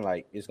 or even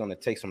like it's gonna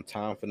take some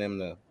time for them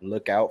to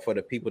look out for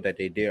the people that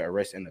they did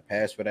arrest in the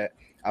past for that.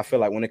 I feel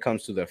like when it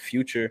comes to the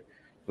future,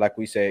 like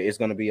we said, it's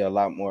gonna be a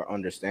lot more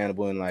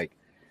understandable and like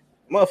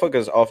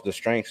motherfuckers off the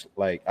strengths.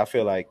 Like I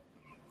feel like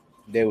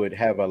they would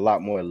have a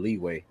lot more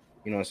leeway.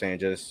 You know what I'm saying?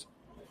 Just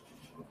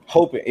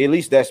hoping, at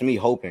least that's me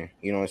hoping,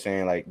 you know what I'm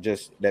saying? Like,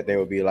 just that there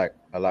would be like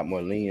a lot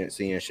more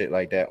leniency and shit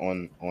like that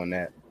on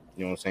that,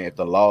 you know what I'm saying? If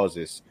the laws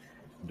is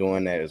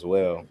doing that as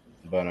well.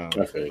 But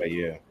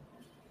yeah.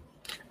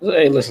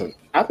 Hey, listen,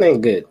 I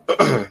think good.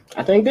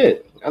 I think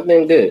good.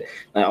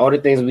 Like all the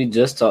things we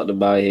just talked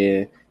about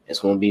here, it's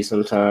gonna be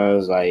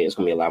sometimes like it's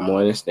gonna be a lot more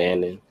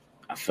understanding.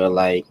 I feel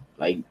like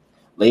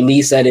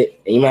Lee said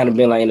it, and he might have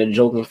been like in a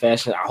joking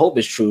fashion. I hope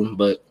it's true,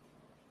 but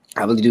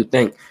I really do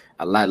think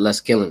a lot less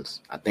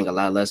killings. I think a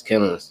lot less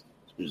killings.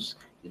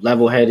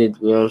 Level headed,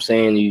 you know what I'm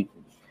saying? You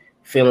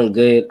feeling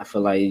good. I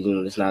feel like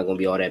it's not gonna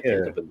be all that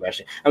pent up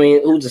aggression. I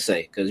mean, who's to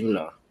say? Because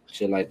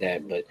shit like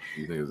that. But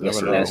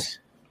listen, that's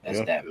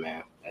that,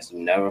 man. That's, you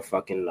never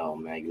fucking know,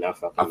 man. You never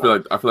fucking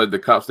know. I feel like the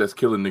cops that's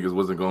killing niggas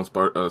wasn't gonna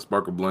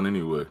spark a blunt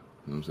anyway.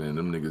 You know what I'm saying?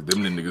 Them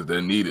niggas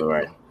that need it. All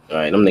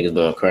right, them niggas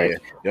doing crazy.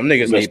 Them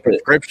niggas need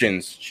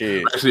prescriptions.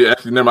 Shit.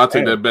 Actually, never. I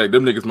take that back.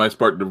 Them niggas might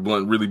spark the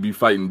blunt. Really be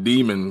fighting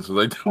demons.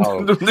 Like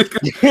them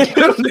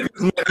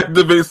niggas might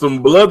activate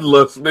some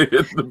bloodlust.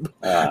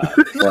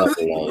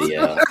 Fucking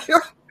yeah.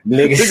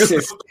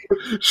 Niggas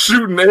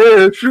shooting the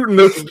air, shooting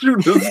the sky.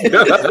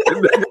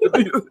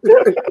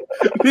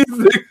 These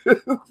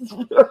niggas.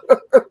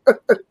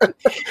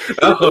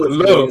 I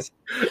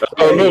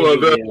don't know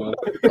about that.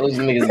 Those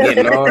niggas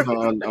getting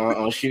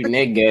on shooting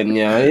that gun,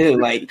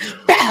 It's like,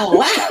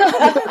 bow,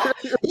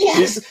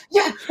 yes,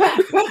 yeah.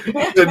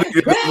 That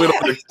nigga went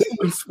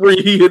on a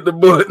spree, he hit the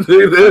button.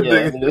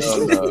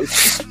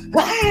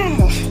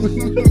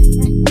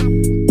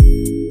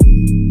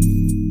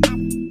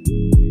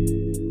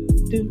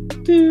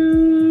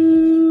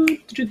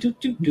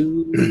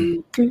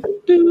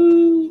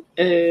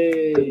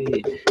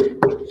 Hey.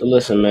 So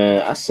listen,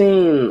 man. I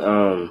seen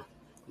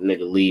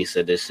nigga Lee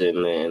said this shit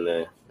in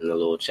the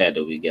little chat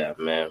that we got,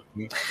 man.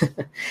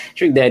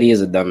 Trick Daddy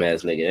is a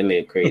dumbass nigga. That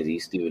nigga crazy,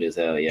 he's stupid as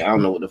hell. Yeah, I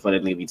don't know what the fuck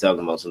that nigga be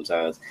talking about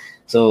sometimes.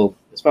 So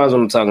as far as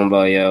what I'm talking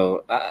about,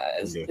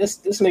 this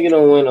nigga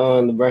done went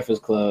on the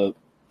Breakfast Club,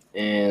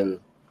 and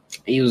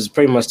he was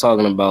pretty much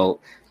talking about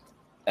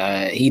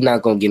he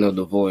not gonna get no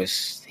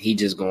divorce. He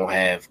just gonna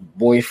have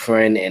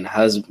boyfriend in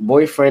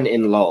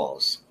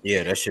laws.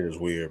 Yeah, that shit is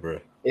weird, bro.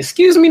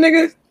 Excuse me,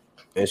 nigga.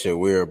 That shit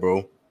weird,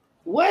 bro.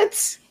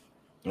 What?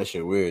 That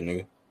shit weird,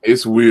 nigga.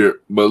 It's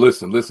weird, but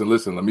listen. Let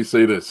me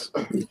say this.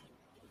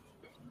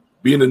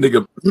 Being a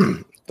nigga,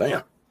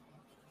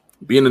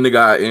 being the nigga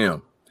I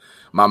am,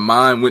 my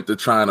mind went to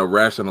trying to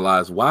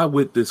rationalize why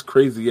would this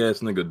crazy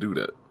ass nigga do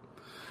that?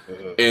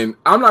 And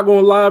I'm not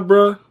gonna lie,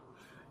 bro.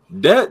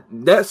 That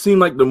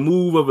seemed like the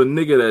move of a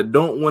nigga that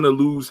don't want to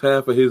lose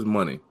half of his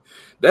money.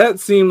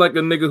 That seemed like a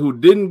nigga who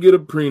didn't get a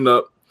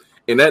prenup,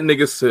 and that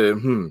nigga said,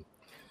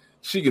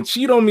 she can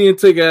cheat on me and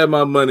take half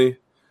my money.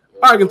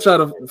 I can try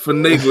to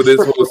finagle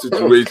this whole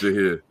situation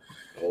here.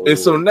 And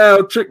so now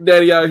Trick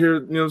Daddy out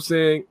here, you know what I'm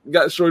saying,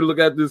 got Shorty look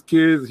at his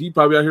kids. He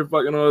probably out here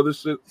fucking all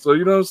this shit. So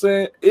you know what I'm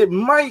saying? It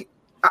might,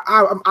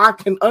 I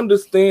can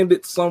understand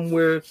it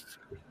somewhere.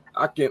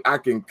 I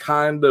can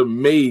kind of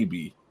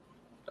maybe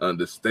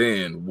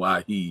understand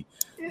why he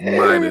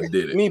might have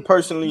did it. Me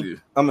personally,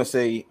 I'm gonna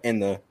say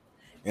and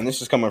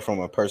this is coming from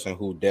a person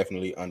who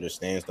definitely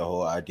understands the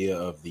whole idea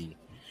of the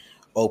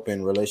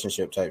open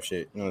relationship type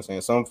shit. You know what I'm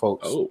saying? Some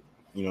folks, you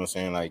know what I'm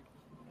saying, like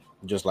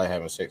just like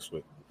having sex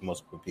with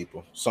multiple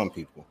people. Some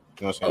people,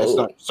 you know what I'm saying? That's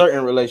not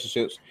certain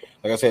relationships.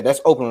 Like I said, that's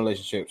open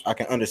relationships. I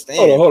can understand.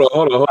 Hold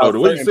on. The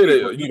way you say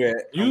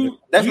that,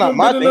 that's not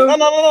my thing. No. You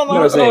know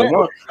what I'm saying?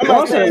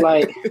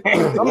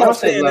 I'm not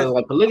saying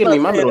like polygamy.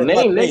 My middle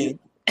name, nigga.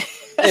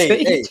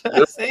 Hey. I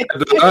just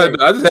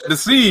had to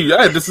see you.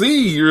 I had to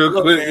see you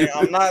real quick. Man,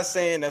 I'm not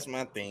saying that's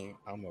my thing.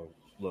 I'm a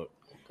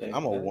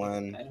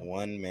one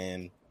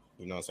man.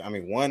 You know what I'm saying? I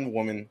mean, one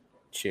woman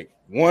chick.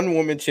 Whoa. Two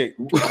men.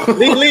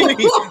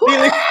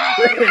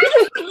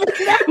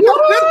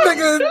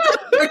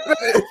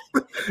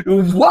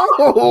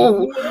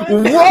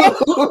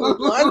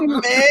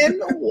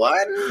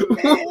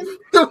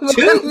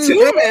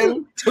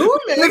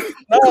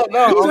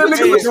 No.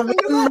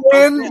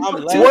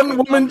 One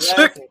woman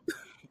chick.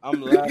 I'm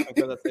laughing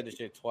because I said this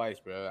shit twice,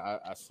 bro.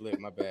 I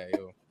slipped, my bad,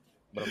 yo.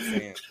 But I'm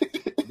saying,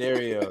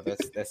 there you go.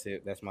 That's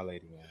it. That's my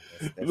lady, man.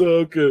 That's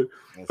okay.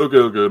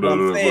 No,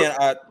 I'm saying,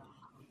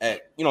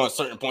 at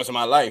certain points in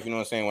my life, you know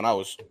what I'm saying, when I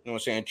was, you know what I'm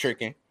saying,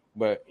 tricking,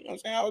 but you know what I'm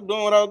saying, I was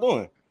doing what I was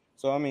doing.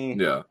 So I mean,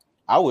 yeah,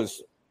 I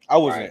wasn't. I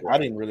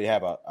didn't really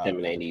have it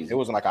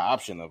wasn't like an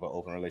option of an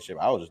open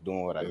relationship. I was just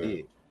doing what I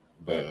did.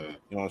 But you know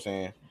what I'm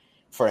saying.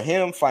 For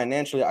him,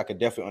 financially, I could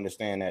definitely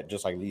understand that.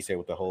 Just like Lee said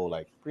with the whole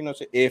like prenup,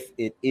 if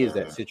it is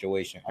that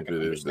situation, I can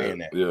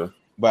understand that. Yeah.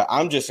 But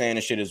I'm just saying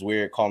this shit is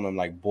weird. Calling him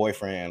like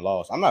boyfriend and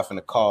lost. I'm not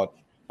finna call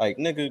like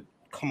nigga.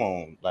 Come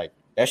on, like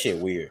that shit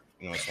weird.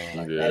 You know what I'm saying?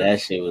 Like, that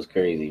shit was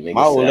crazy. Nigga,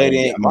 my old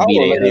lady ain't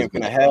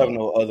finna have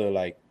no other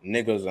like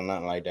niggas or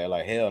nothing like that.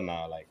 Like hell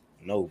nah. Like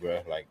no,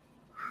 bro. Like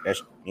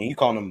that's you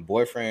calling him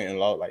boyfriend and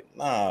law. Like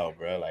nah,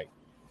 bro. Like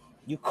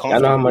you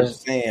comfortable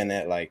saying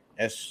that? Like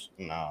that's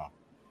nah.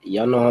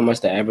 Y'all know how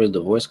much the average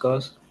divorce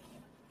costs?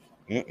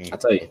 I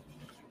tell you,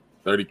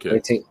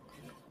 $30,000.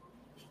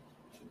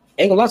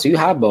 ain't gonna lie to you,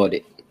 highballed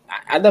it.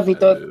 I definitely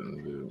thought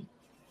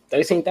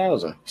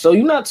 13,000. So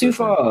you're not too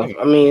far.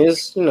 I mean,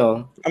 it's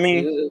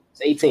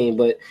it's 18,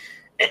 but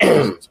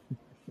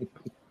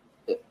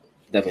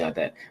definitely not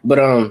that. But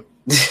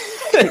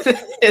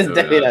it's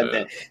definitely not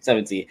that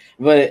 17.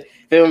 But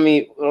feel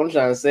me, what I'm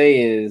trying to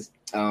say is,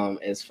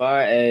 as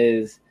far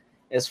as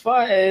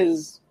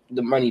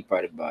the money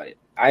part about it,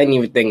 I didn't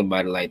even think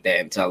about it like that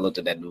until I looked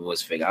at that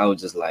divorce figure. I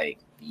was just like,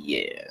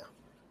 yeah.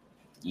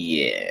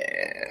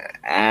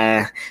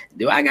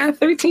 Do I got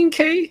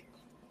 13K?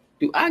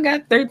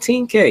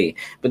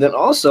 But then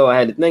also I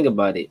had to think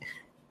about it.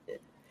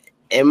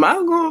 Am I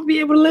gonna be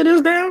able to live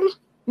this down?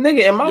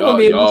 Nigga, am I gonna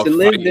be able to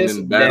live this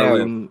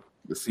down?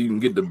 To see you can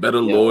get the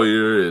better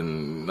lawyer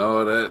and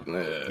all that.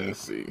 Let's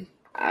see.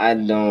 I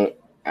don't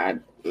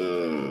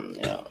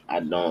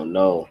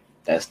know.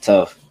 That's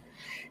tough.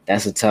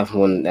 That's a tough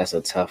one,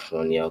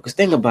 yo. Cause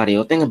think about it,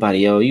 yo.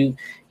 You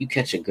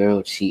catch a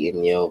girl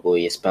cheating, yo, or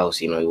your spouse,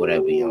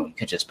 whatever, you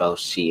catch your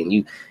spouse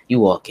cheating,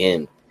 you walk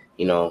in,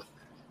 you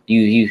went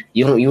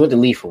to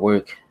leave for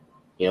work,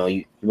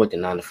 you went the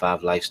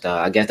 9-to-5 lifestyle.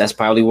 I guess that's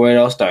probably where it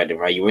all started,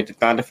 right? You went the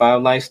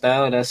 9-to-5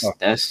 lifestyle. That's how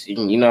it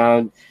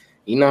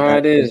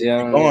is,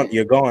 yo.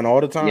 You're going all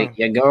the time.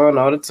 You're going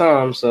all the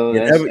time, so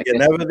you're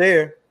never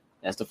there.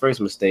 That's the first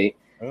mistake.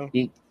 Yeah.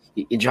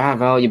 You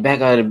drive out, you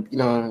back out of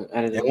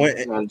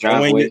the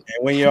driveway. And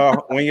when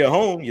you're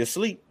home, you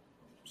sleep.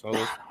 So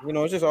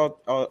it's just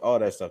all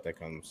that stuff that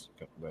comes.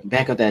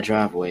 Back up that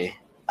driveway.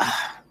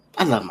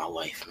 I love my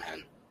wife,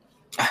 man.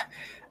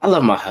 I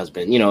love my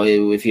husband.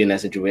 If you're in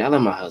that situation, I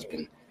love my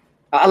husband.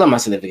 I love my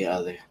significant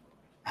other.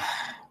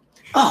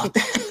 Oh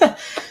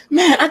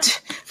man, I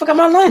forgot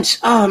my lunch.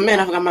 Oh man,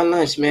 I forgot my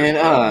lunch, man.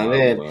 Oh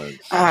man,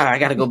 I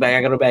gotta go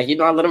back. I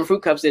love them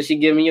fruit cups that she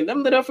give me.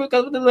 Them little fruit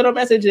cups with the little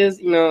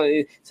messages.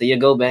 So you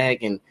go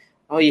back and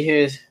all you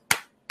hear is.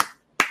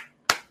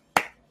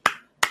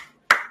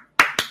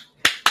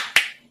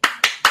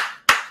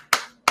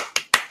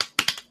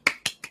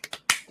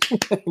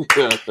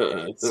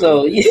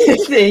 So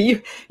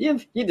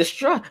you're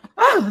distraught.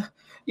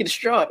 You're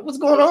distraught. What's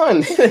going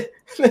on?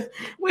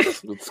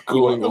 What's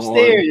going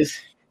upstairs?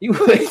 on? You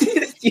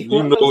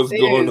know what's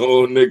going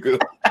on, nigga.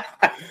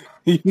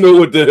 You know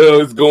what the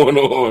hell is going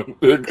on,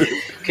 nigga.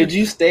 Could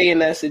you stay in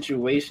that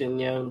situation,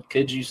 yo?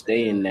 Could you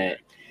stay in that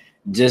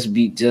just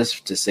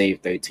to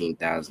save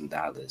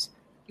 $13,000?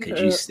 Could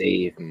you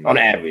save on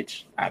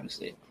average?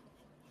 Obviously,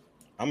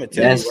 I'm gonna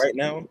tell you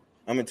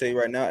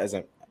right now.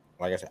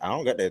 Like I said, I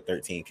don't got that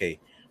 13K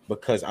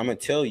because I'm gonna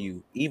tell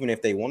you, even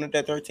if they wanted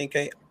that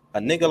 13K, a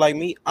nigga like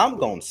me, I'm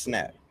gonna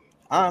snap.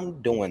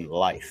 I'm doing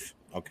life,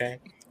 okay?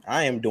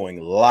 I am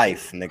doing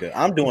life, nigga.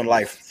 I'm doing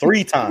life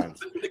 3 times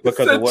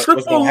because of what's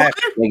gonna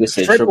happen. Nigga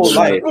said triple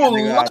life.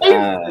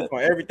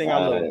 For everything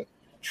I love.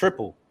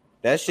 Triple.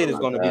 That shit is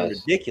gonna be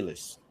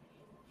ridiculous.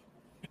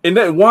 And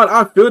that Juan,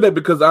 I feel that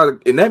because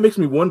that makes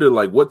me wonder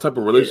like what type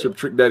of relationship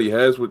Trick Daddy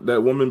has with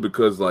that woman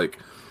because like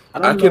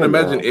I can't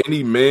imagine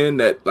any man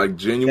that like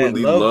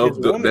genuinely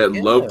loved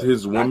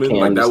his woman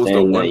like that was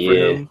the one for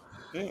him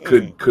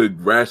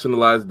could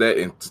rationalize that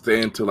and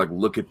stand to like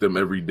look at them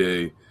every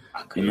day.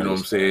 You know what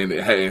I'm saying?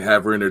 And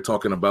have her in there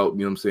talking about, you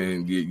know what I'm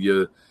saying,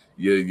 your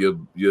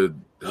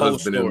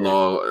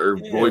husband-in-law or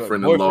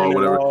boyfriend-in-law or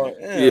whatever.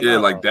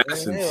 Like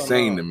that's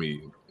insane to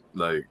me.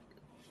 Like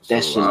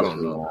that's I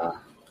don't know.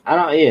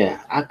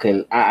 I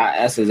couldn't.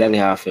 That's exactly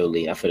how I feel,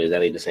 Lee. I feel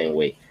exactly the same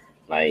way.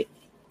 Like,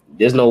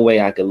 there's no way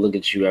I could look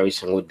at you every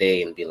single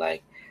day and be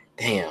like,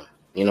 damn,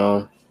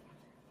 I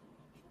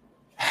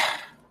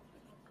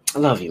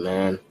love you,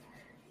 man.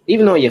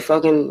 Even though you're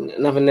fucking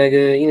another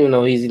nigga, even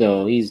though he's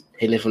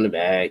hitting it from the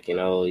back,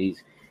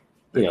 he's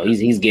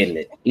getting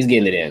it. He's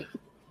getting it in.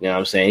 You know what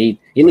I'm saying?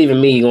 He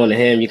leaving me, going to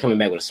him, you're coming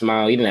back with a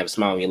smile. You didn't have a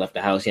smile when you left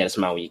the house. You had a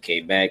smile when you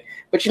came back.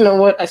 But you know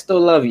what? I still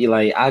love you.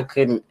 Like, I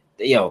couldn't,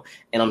 and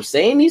I'm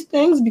saying these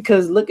things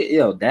because look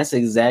at, that's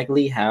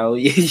exactly how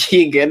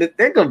you got to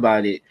think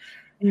about it.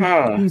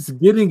 He's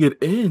getting it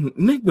in,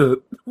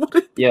 nigga.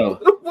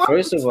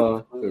 First of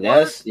all,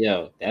 that's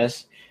you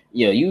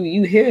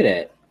hear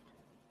that.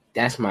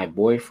 That's my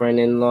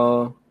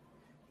boyfriend-in-law.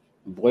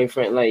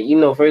 Boyfriend, like,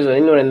 first of all,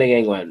 that nigga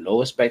ain't gonna have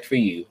no respect for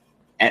you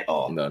at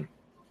all. None.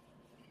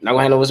 Not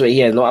gonna have no respect. He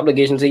has no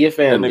obligation to your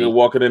family. That nigga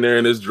walking in there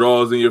in his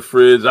drawers in your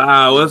fridge.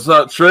 What's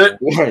up, Trent?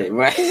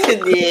 Right.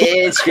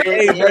 Yeah, Trent.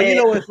 Hey, bro, you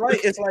know what's right?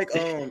 It's like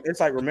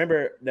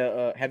remember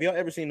the have y'all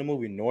ever seen the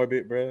movie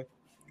Norbit, bro?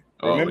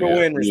 Remember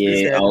when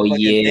Rasputin had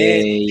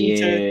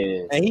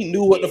teacher, and he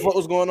knew what the fuck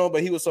was going on,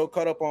 but he was so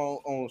caught up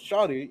on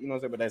Shawty, you know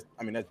what I'm saying? But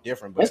that's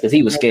different. But that's because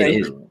he was scared of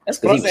his. That's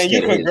because he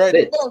was scared of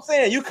his. What I'm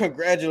saying, you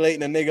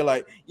congratulating a nigga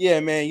like, yeah,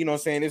 man, you know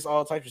what I'm saying? It's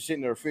all types of shit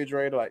in the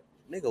refrigerator. Like,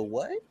 nigga,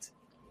 what?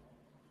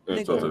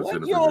 Nigga,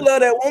 what? You don't love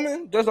that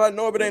woman? Just like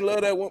Norbert ain't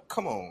love that woman.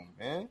 Come on,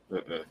 man.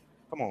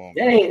 Come on.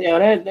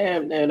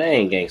 That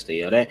ain't gangster,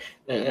 yo.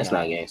 That's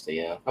not gangster,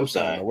 yo. I'm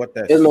sorry.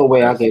 There's no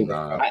way I can.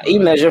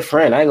 Even as your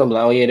friend, I ain't gonna be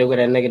like, oh yeah, look at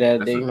that nigga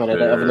that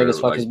other niggas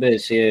fuck his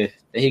bitch. Yeah,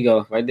 There you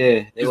go, right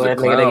there. He's a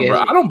clown, bro.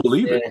 I don't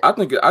believe it. I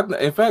think,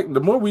 in fact,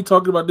 the more we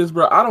talk about this,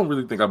 bro, I don't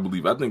really think I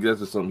believe it. I think that's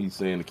just something he's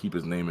saying to keep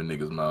his name in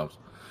niggas' mouths.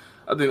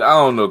 I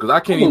don't know, because I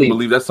can't even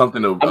believe that's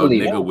something a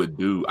nigga would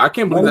do. I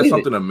can't believe that's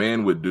something a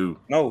man would do.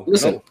 No,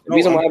 listen. The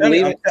reason why I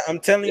believe it, I'm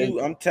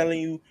telling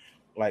you,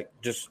 like,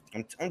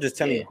 I'm just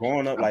telling you,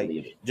 growing up,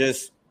 like,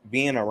 just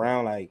being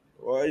around, like,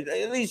 or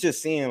at least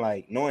just seeing,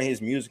 like, knowing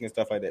his music and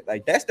stuff like that.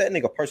 Like, that's that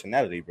nigga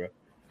personality, bro.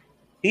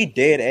 He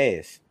dead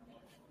ass.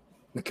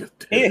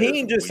 He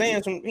ain't just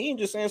saying some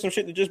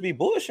shit to just be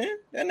bullshitting.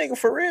 That nigga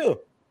for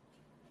real.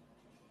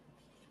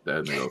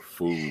 That nigga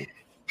fool.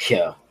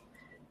 Yeah.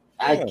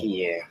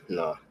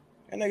 No.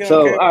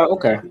 So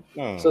okay.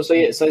 No. So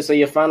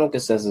your final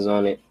consensus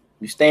on it: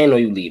 you staying or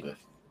you leaving?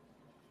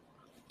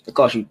 It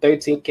costs you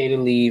 $13,000 to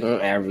leave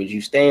on average.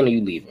 You staying or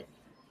you leaving?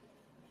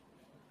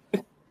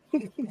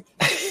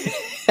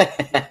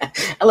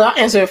 I'll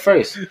answer it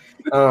first.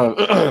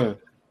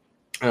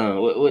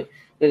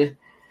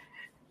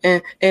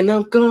 And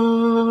I'm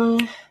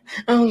gone.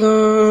 You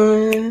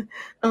know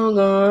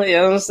what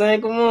I'm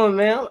saying? Come on,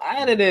 man. I'm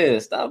out of there.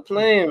 Stop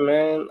playing,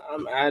 man.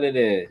 I'm out of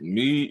there.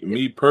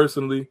 Me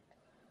personally,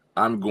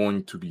 I'm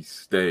going to be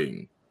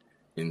staying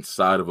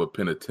inside of a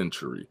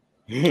penitentiary.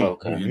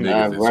 Okay. You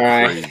niggas is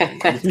crazy.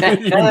 You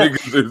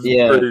niggas is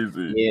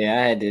crazy. Yeah, I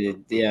had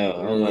to. Yeah,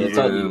 I was going to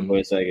talk to you for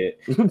a second.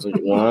 So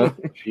you want?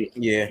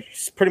 Yeah,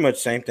 it's pretty much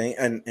the same thing.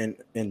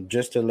 And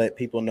just to let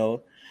people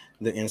know,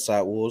 the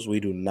Inside Wolves, we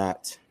do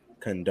not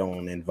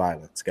condone in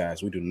violence,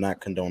 guys. We do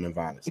not condone in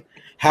violence.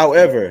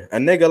 However, a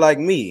nigga like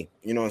me,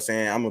 you know what I'm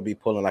saying, I'm gonna be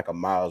pulling like a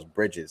Miles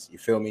Bridges. You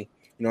feel me?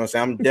 You know what I'm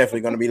saying? I'm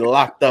definitely gonna be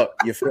locked up.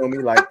 You feel me?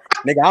 Like,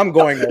 nigga, I'm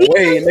going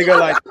away. Nigga,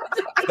 like,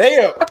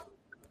 damn.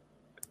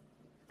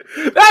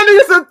 That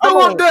nigga said throw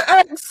up the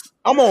X.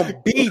 I'm on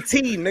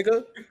BT,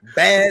 nigga.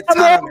 Bad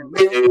timing,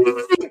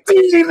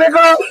 BT,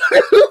 nigga.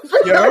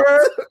 You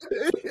heard?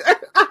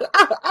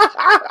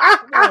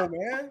 Come on,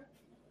 man.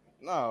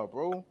 No,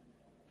 bro.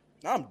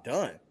 I'm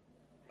done.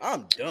 I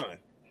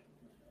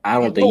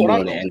don't think you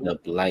want to end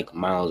up like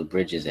Miles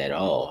Bridges at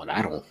all.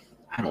 I don't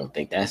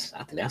think that's.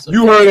 I think that's.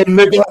 You heard him,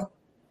 nigga.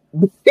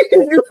 You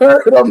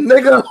heard him,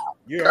 nigga.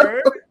 You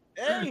heard?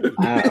 Hey,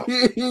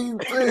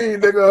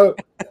 nigga.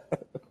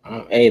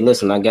 Hey,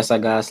 listen. I guess I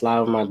gotta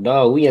slide with my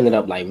dog. We ended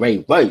up like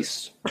Ray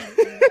Rice.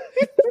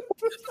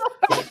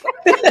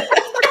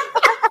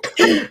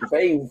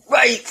 Ray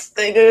Rice,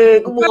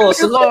 nigga. Come on,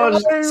 Solange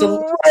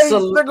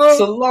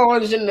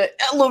in the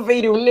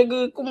elevator,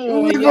 nigga. Come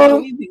on,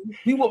 nigga.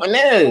 We whooping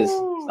ass.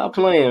 Stop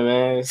playing,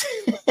 man.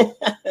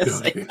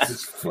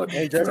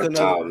 Hey, just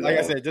another, like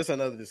I said, just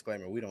another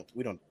disclaimer. We don't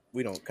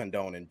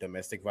condone in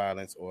domestic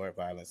violence or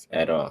violence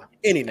at all.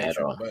 Any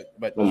nature.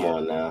 But come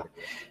on now.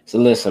 So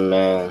listen,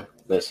 man.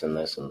 Listen.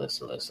 I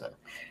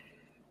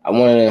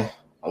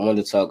want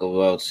to talk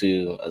about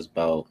too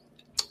about what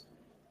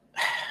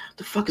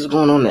the fuck is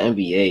going on in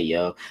the NBA,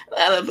 yo.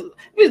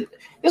 This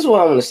is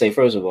what I want to say.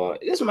 First of all,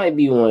 this might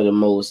be one of the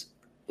most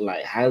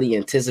like highly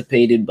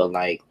anticipated, but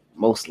like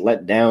most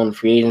let down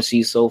free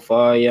agency so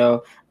far,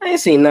 yo. I ain't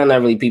seen nothing that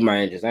really piqued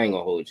my interest. I ain't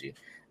gonna hold you.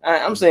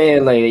 I'm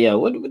saying like, yo,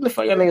 what the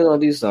fuck y'all niggas gonna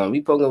do something?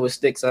 We poking with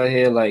sticks out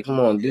here, like, come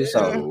on, do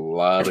something. A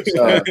lot of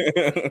cap.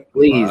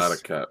 Please. A lot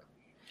of cap.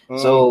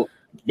 So,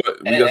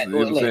 but we got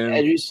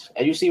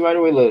as you see right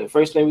away, look,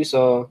 first thing we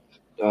saw,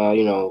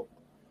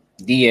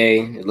 DA,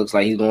 it looks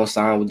like he's gonna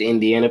sign with the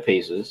Indiana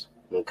Pacers.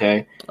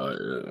 Okay. Oh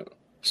yeah.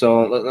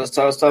 So let's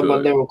talk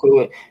about that real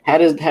quick. How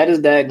does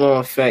that gonna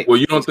affect? Well,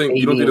 you don't think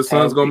the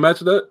Suns gonna match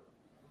that?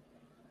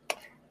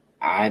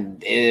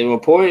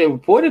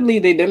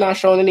 Reportedly they're not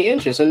showing any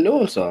interest in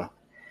doing so.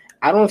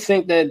 I don't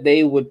think that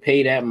they would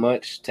pay that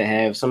much to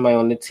have somebody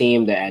on the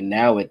team that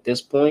now at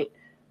this point,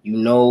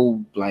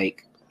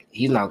 like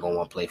he's not gonna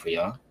want to play for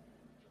y'all.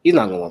 He's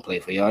not gonna want to play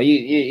for y'all.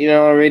 You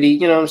know already.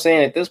 You know what I'm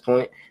saying at this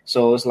point.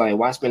 So it's like,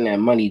 why spend that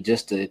money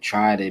just to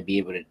try to be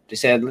able to? They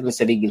said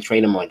he can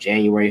trade him on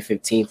January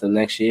 15th of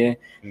next year.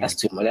 That's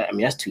too much. I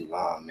mean, that's too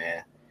long,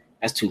 man.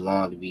 That's too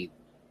long to be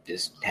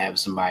just have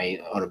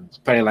somebody on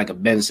probably like a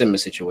Ben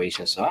Simmons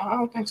situation. So I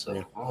don't think so.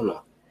 I don't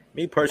know.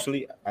 Me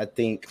personally, I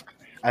think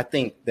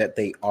that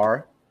they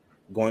are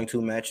going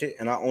to match it,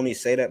 and I only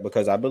say that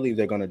because I believe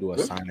they're going to do a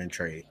sign and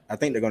trade. I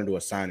think they're going to do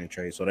a sign and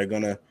trade. So they're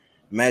going to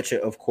match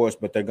it, of course,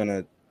 but they're going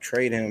to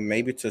trade him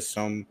maybe to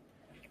some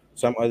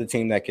other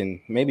team that can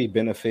maybe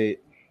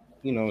benefit,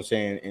 you know what I'm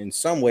saying, in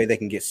some way they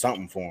can get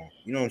something for him.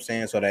 You know what I'm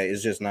saying? So that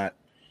it's just not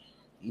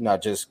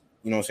just,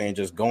 you know what I'm saying,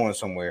 just going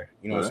somewhere.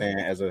 You know what I'm saying,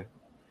 as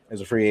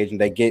a free agent.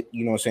 They get,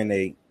 you know what I'm saying,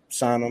 they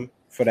sign him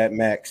for that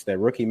max, that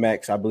rookie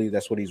max. I believe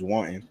that's what he's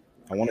wanting.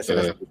 I want to say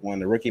that's what he's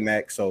wanting, the rookie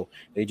max. So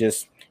they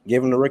just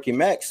give him the rookie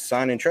max,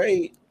 sign and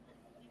trade,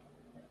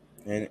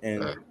 and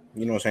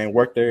you know what I'm saying,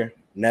 work there,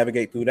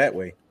 navigate through that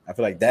way. I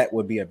feel like that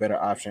would be a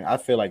better option. I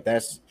feel like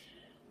that's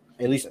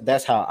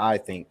how I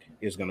think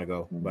it's gonna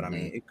go. But I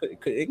mean,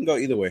 it can go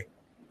either way.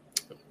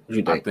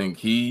 I think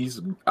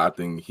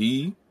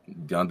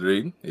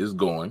DeAndre is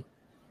going.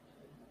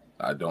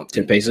 I don't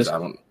to the Pacers.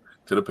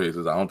 To the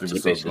Pacers. I don't think the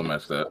Suns gonna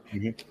match that.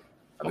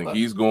 I think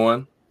he's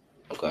going.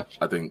 Okay.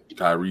 I think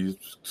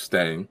Kyrie's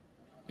staying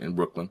in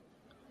Brooklyn.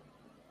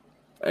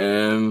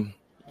 And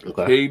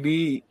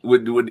KD,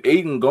 with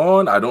Ayton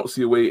gone, I don't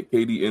see a way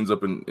KD ends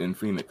up in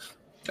Phoenix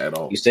at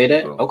all. You say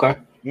that? So, okay.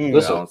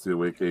 Listen, I don't see a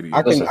way KD.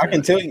 I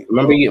can tell you.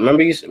 Remember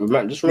you said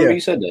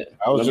that.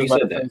 I was just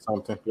about to say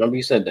something. Remember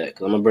you said that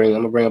because I'm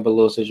gonna bring up a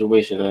little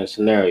situation and a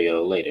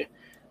scenario later.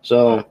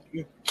 So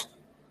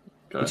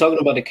we're talking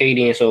about the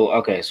KD,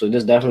 and so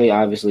this definitely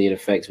obviously it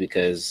affects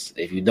because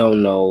if you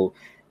don't know,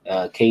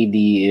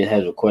 KD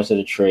has requested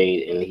a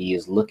trade and he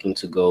is looking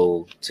to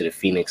go to the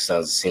Phoenix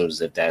Suns. It seems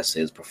as if that's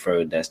his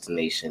preferred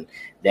destination.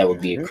 That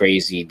would be a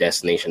crazy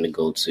destination to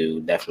go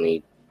to.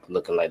 Definitely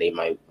looking like they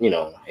might,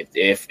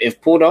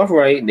 if pulled off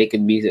right, they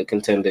could be a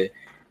contender,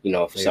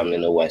 for something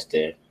in the West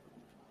there.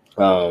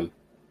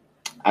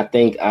 I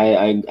think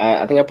I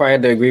probably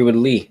have to agree with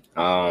Lee.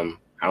 I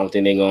don't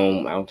think they're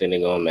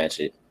gonna match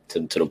it to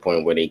the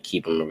point where they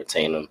keep him and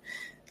retain him.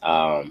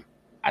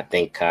 I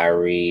think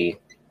Kyrie.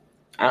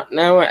 I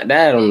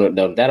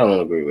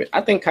don't agree with.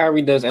 I think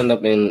Kyrie does end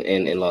up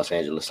in Los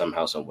Angeles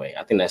somehow, some way.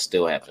 I think that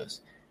still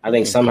happens. I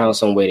think somehow,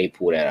 some way they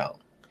pull that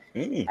out.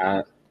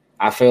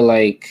 I feel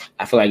like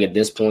at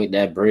this point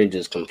that bridge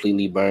is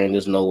completely burned.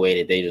 There's no way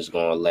that they just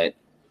gonna let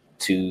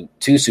two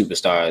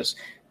superstars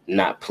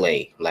not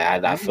play.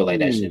 Like I feel like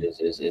that shit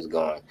is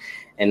gone.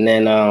 And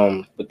then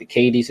with the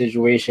KD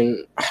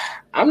situation,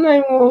 I'm not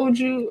even gonna hold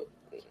you.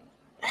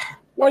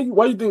 Why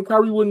you think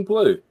Kyrie wouldn't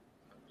play?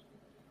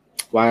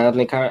 Why I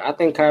think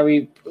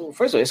Kyrie.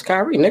 First of all, it's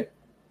Kyrie, Nick.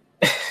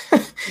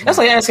 That's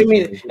like asking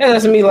me. That's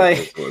asking me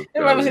like.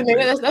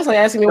 That's like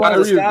asking me why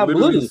the sky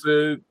blue.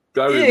 Said,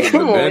 Kyrie, the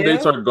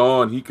mandates are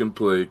gone. He can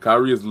play.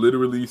 Kyrie has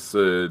literally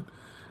said.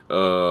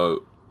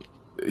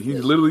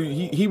 He's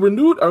literally he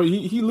renewed. Or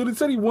he literally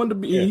said he wanted to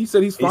be. Yeah. He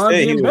said he's fine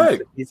being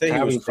back. He said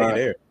he was staying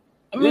there.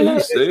 I mean, he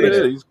stayed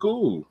there. He's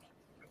cool.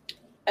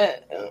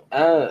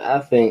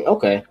 I think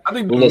okay. I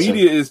think the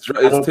media is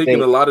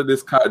taking a lot of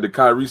the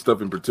Kyrie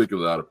stuff in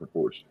particular out of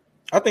proportion.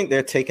 I think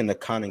they're taking the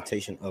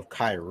connotation of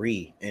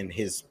Kyrie and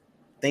his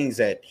things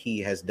that he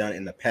has done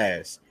in the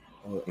past,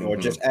 or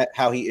just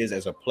how he is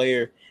as a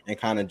player, and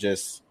kind of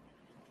just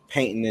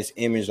painting this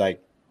image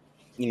like,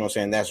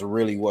 saying that's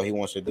really what he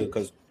wants to do.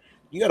 Because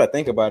you got to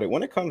think about it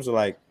when it comes to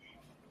like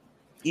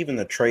even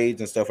the trades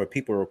and stuff, or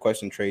people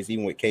requesting trades,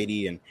 even with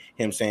KD and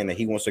him saying that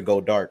he wants to go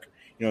dark.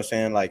 You know what I'm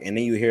saying? Like, and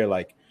then you hear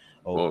like,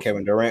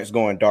 Kevin Durant's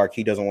going dark.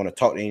 He doesn't want to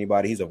talk to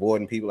anybody. He's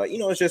avoiding people. Like,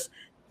 it's just,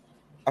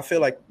 I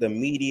feel like the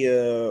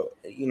media,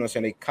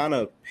 they kind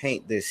of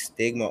paint this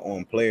stigma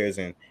on players.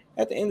 And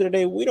at the end of the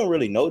day, we don't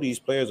really know these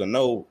players or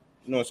know,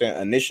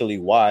 initially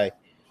why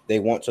they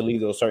want to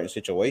leave those certain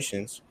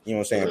situations.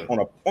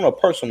 On a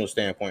personal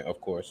standpoint, of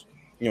course.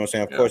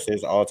 Of course,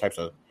 there's all types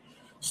of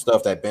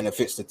stuff that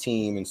benefits the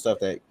team and stuff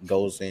that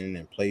goes in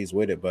and plays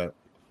with it. But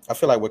I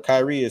feel like with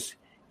Kyrie is,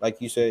 like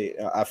you say,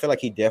 I feel like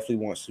he definitely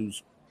wants to.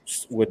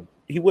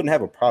 He wouldn't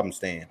have a problem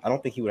staying. I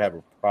don't think he would have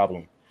a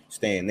problem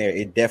staying there.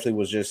 It definitely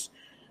was just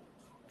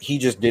he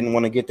just didn't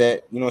want to get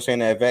that,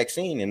 that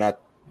vaccine. And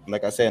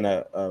like I said in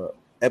a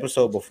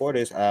episode before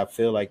this, I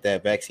feel like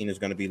that vaccine is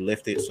going to be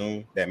lifted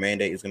soon. That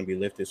mandate is going to be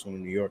lifted soon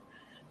in New York.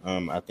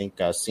 I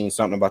think I've seen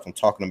something about them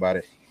talking about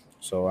it.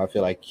 So I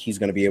feel like he's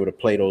going to be able to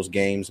play those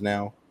games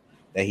now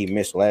that he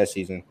missed last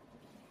season,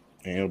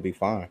 and it'll be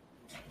fine.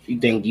 You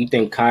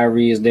think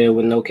Kyrie is there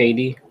with no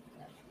KD?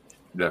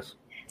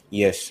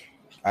 Yes.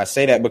 I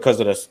say that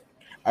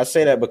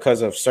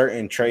because of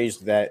certain trades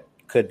that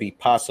could be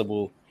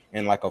possible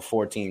in like a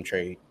 4-team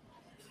trade,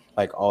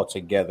 like all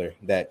together,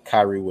 that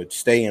Kyrie would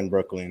stay in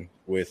Brooklyn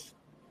with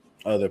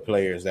other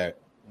players that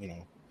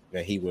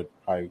that he would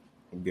probably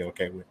be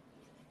okay with.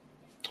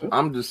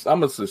 I'm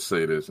gonna just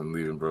say this and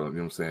leave it, bro. You know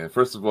what I'm saying?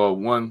 First of all,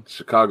 1,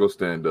 Chicago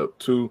stand up.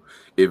 2,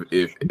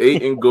 if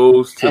Ayton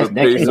goes to the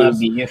Pacers,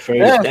 if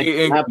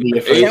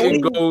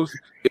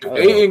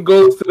Ayton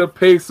goes to the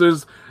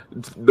Pacers,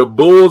 the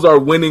Bulls are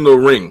winning a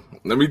ring.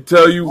 Let me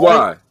tell you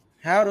why.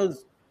 How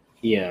does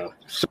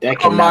that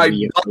cannot be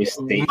your first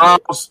statement.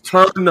 Miles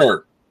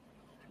Turner.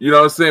 You know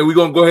what I'm saying? We're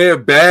going to go ahead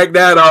and bag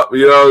that up.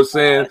 You know what I'm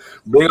saying?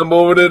 Bring him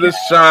over to the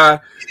Shy.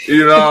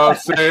 You know what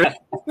I'm saying?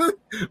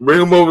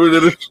 Bring him over to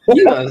the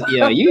Bull.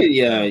 Yeah,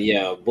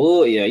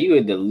 you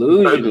are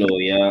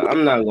delusional. Yeah,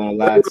 I'm not going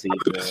to lie to you,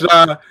 man.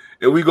 Shy,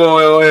 and we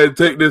going to go ahead and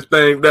take this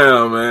thing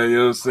down, man. You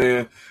know what I'm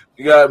saying?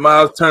 You got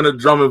Miles Turner,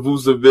 drumming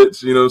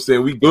Vucevic. You know what I'm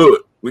saying? We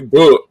good.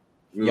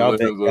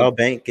 Y'all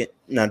banking.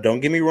 Now, don't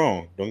get me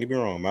wrong.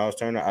 Miles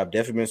Turner, I've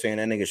definitely been saying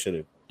that nigga should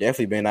have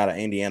definitely been out of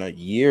Indiana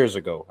years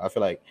ago. I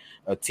feel like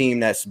a team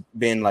that's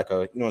been like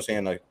a,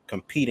 a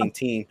competing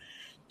team.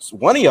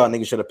 One of y'all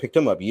niggas should have picked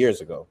him up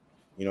years ago.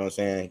 You know what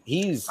I'm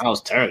saying?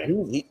 Miles Turner.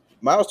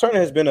 Miles Turner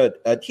has been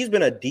he's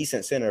been a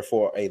decent center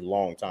for a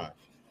long time.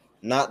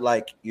 Not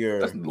like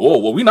your.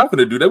 Well, we're not going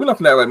to do that. We're not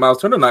going to act like Miles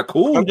Turner not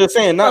cool. I'm just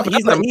saying,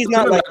 he's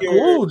not like your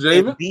cool,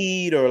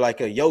 Embiid or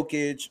like a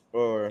Jokic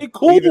or he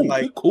cool. Even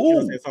like he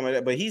cool. Something like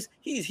that. But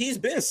he's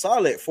been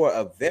solid for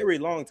a very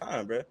long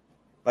time, bro.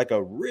 Like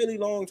a really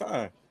long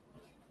time.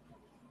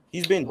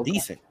 He's been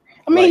decent.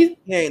 I mean, like,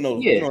 he ain't no,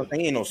 you know what I'm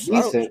saying? He ain't no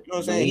slouch. Decent, you know what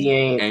I'm saying? He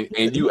ain't.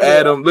 And you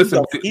add him.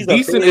 Listen, he's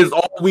decent is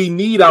all we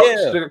need out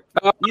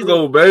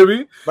Chicago,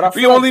 baby. But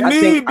we only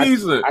need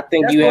decent. I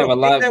think you have a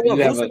lot. You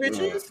have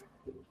Vucevic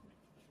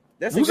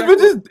That's Vucevic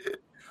is.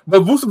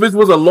 But Vucevic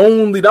was a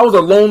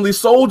lonely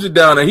soldier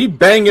down there. He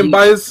banging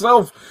by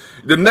himself.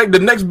 The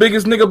next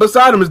biggest nigga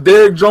beside him is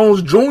Derrick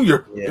Jones Jr.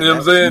 You know what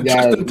I'm saying?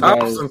 Tristan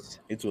Thompson.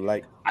 It's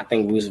like I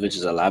think Vucevic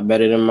is a lot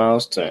better than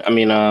Miles Turner.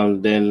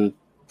 than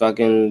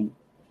fucking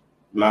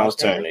Miles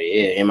Turner.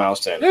 Yeah, and Miles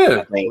Turner.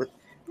 Yeah.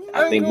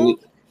 I think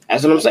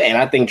that's what I'm saying.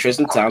 I think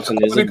Tristan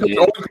Thompson is a good.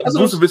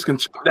 Vucevic can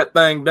chop that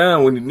thing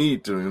down when you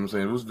need to. You know what I'm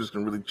saying? Vucevic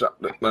can really chop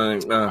that thing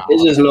down.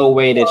 There's just no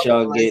way that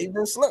y'all get. He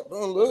been slept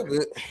on a little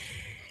bit.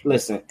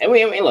 Listen, I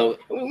mean, look,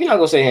 we're not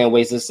gonna sit here and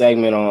waste this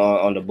segment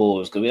on the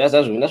Bulls because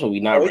that's what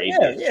we not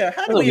rated. Yeah.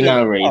 How do we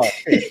not rated?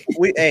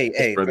 For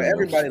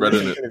everybody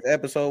listening to this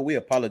episode, we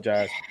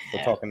apologize for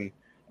talking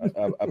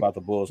about the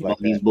Bulls like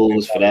these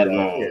Bulls for that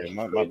long,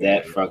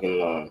 that fucking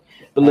long.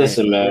 But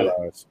listen, man,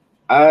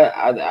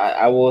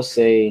 I will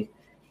say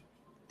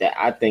that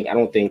I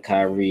don't think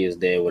Kyrie is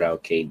there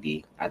without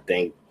KD. I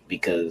think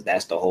because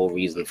that's the whole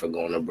reason for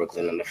going to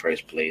Brooklyn in the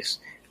first place.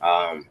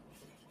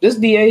 This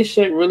DA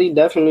shit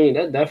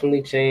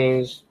definitely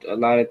changed a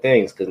lot of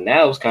things because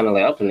now it's kind of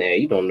like up in there.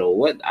 I don't know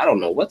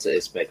what to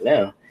expect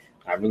now.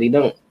 I really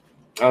don't.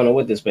 I don't know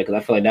what to expect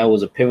because I feel like that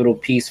was a pivotal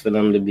piece for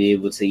them to be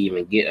able to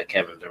even get a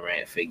Kevin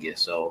Durant figure.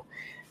 So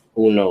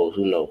who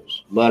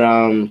knows? But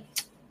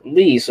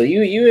Lee, so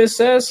you had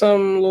said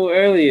something a little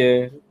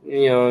earlier.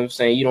 You know what I'm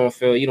saying? You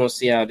don't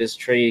see how this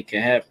trade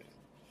can happen.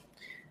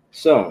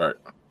 So. Right.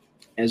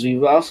 As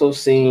we've also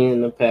seen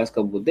in the past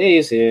couple of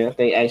days here, I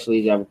think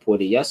actually got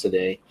reported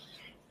yesterday,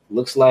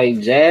 looks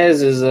like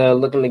Jazz is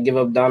looking to give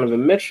up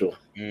Donovan Mitchell.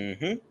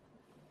 Mm-hmm.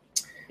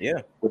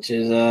 Yeah. Which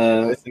is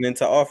listening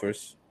to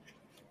offers.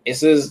 It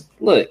says,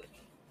 look,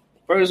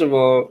 first of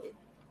all,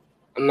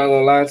 I'm not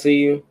gonna lie to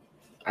you.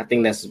 I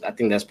think that's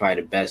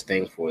probably the best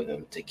thing for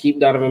them to keep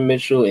Donovan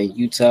Mitchell in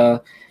Utah.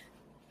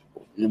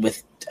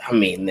 The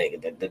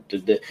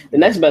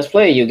next best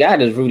player you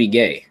got is Rudy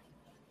Gay.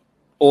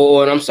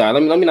 Or I'm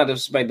sorry, let me not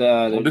disrespect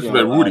the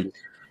disrespect Rudy.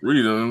 Rudy,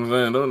 you know what I'm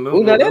saying? Don't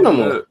Rudy not there no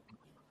more.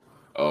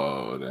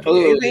 Oh,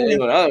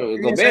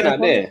 Gobert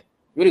not there.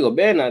 Rudy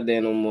Gobert not there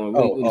no more.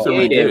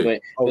 Rudy there,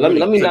 but let me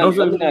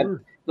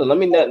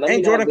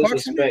not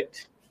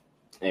disrespect.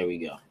 There we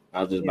go.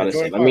 I was just about to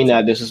say, let me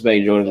not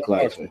disrespect Jordan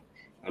Clarkson.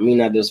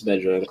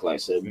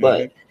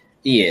 But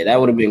yeah, that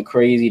would have been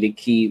crazy to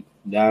keep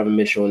Donovan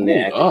Mitchell in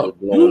there. You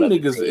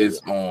niggas is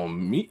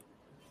on me.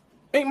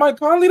 Ain't Mike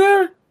Conley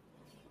there?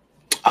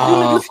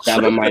 Oh,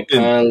 that was Mike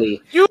Conley.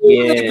 You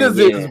niggas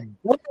is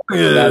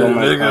that was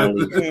Mike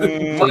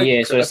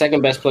Conley. So the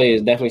second best player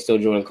is definitely still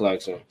Jordan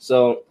Clarkson.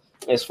 So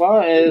as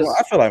far as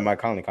I feel like Mike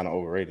Conley kind of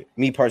overrated.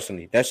 Me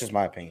personally, that's just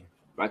my opinion.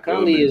 Mike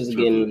Conley is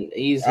getting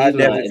he's not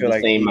the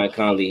same Mike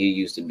Conley he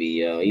used to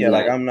be.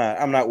 I'm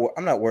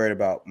not worried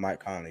about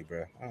Mike Conley,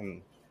 bro.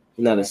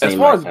 Not the same. As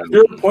far as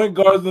pure point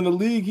guards in the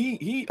league,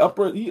 he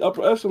upper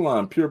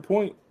echelon, pure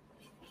point.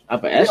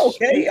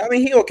 Okay, I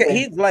mean he okay.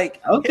 He's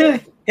like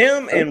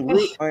him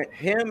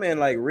and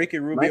like Ricky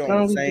Rubio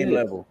on the same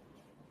level.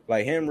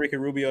 Like Ricky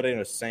Rubio, they're in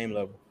the same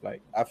level.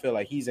 Like I feel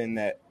like he's in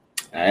that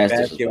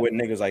basket with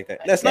niggas like that.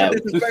 That's not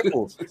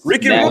disrespectful.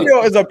 Ricky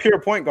Rubio is a pure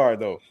point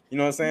guard, though. You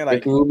know what I'm saying?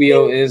 Like Ricky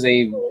Rubio is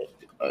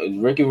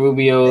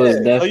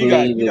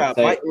definitely. You got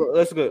Mike.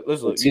 Let's look.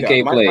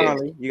 2K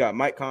players. You got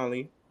Mike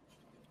Conley,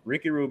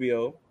 Ricky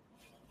Rubio,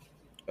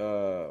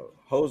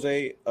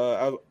 Jose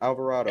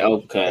Alvarado.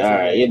 Okay, all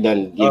right, you're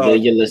done.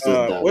 Your list is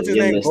done. What's his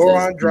name?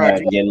 Goran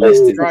Dragic. Your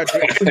list is.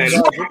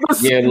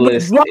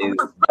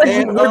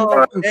 And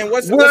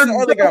what's the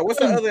other guy? What's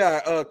the other guy?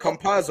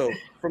 Campazzo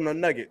from the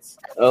Nuggets.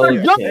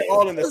 Okay. They're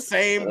all in the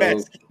same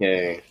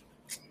basket.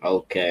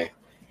 Okay.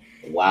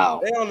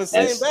 Wow. They on the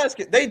same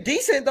basket. They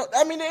decent though.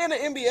 I mean, they're in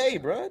the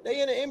NBA, bro.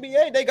 They in the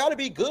NBA. They got to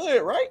be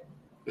good, right?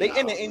 They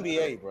in the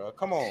NBA, bro.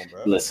 Come on,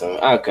 bro. Listen,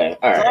 okay,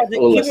 all right. He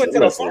went to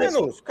the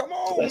finals. Come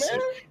on, man.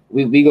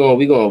 We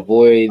gonna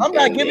avoid. I'm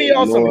not giving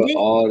y'all some heat.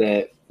 All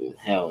that.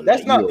 Hell,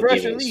 that's not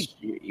pressure.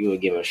 You were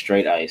giving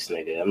straight ice,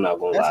 nigga. I'm not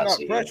gonna lie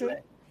to you. That's not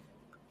pressure.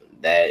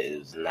 That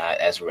is not.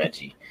 That's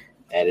Reggie.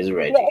 That is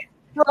Reggie.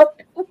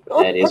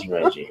 That is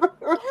Reggie.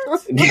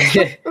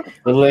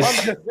 But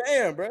listen, I'm just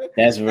saying, bro.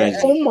 That's Reggie.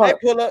 I'm not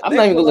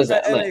even gonna listen.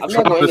 I'm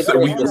not gonna listen.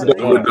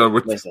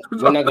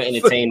 We're not gonna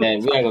entertain that.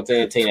 We're not gonna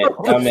entertain that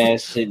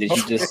dumbass shit that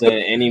you just said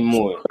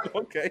anymore.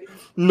 Okay.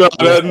 No,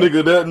 that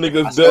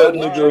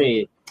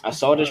nigga. I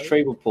saw this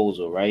trade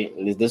proposal, right?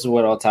 And this is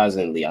what all ties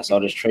in, Lee. I saw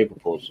this trade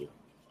proposal.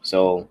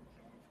 So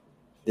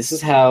this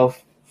is how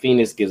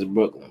Phoenix gets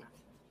Brooklyn.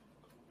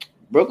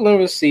 Brooklyn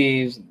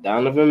receives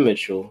Donovan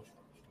Mitchell,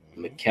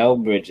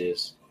 Mikal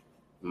Bridges,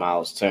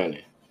 Miles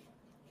Turner.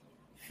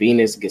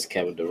 Phoenix gets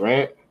Kevin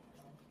Durant.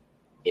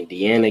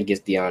 Indiana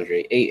gets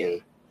DeAndre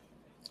Ayton.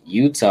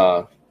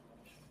 Utah,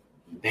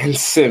 Ben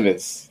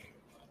Simmons.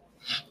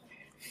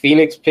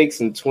 Phoenix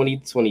picks in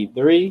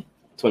 2023,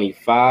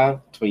 25,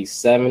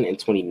 27, and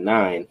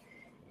 29.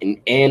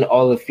 and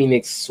all the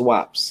Phoenix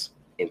swaps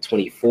in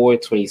 24,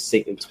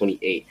 26, and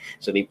 28.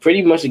 So they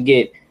pretty much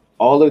get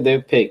all of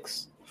their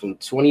picks from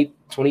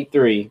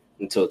 2023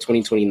 until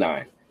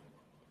 2029,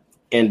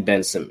 and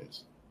Ben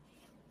Simmons.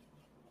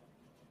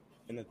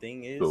 And the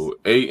thing is, so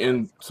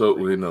Ayton.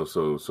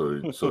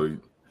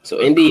 So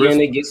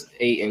Indiana gets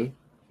Ayton,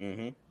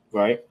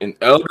 right? An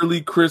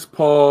elderly Chris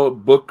Paul,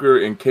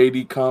 Booker, and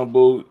KD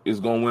combo is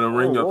gonna win a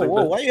ring. Y'all think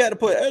that? Why you had to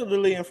put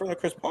elderly in front of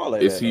Chris Paul?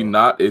 Like is he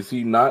not a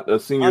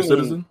senior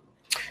citizen?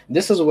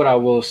 This is what I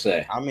will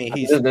say. I mean,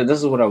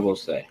 this is what I will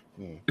say.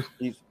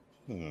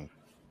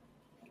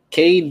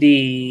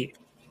 KD,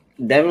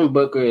 Devin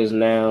Booker is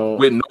now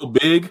with no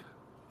big.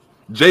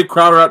 Jay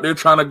Crowder out there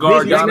trying to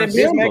guard Giannis.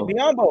 Bismack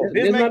Biyombo.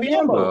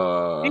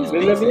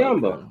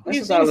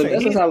 He's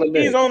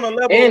on a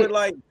level with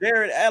like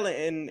Jared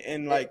Allen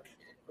and like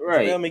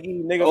right.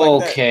 McGee, niggas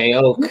okay.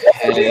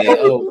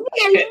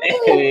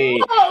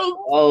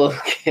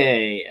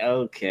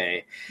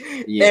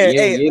 Yeah,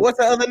 hey, what's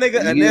the other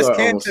nigga? Ines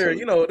Kanter.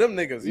 You know them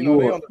niggas. You know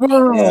they on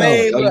the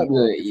same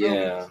level.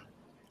 Yeah.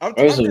 I'm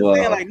just saying,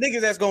 like,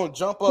 niggas that's gonna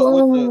jump up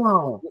with the,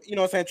 you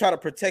know what I'm saying, try to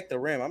protect the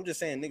rim. I'm just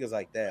saying niggas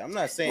like that. I'm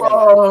not saying.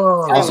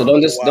 Also,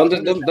 don't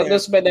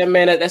disrespect that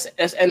man. That's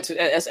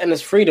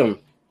Ennis Freedom.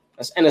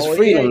 That's Ennis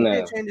Freedom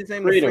now.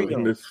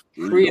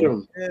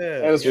 Freedom.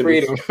 Yeah. Ennis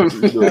Freedom. I'm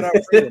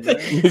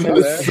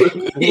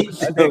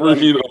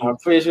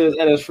pretty sure it's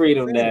Ennis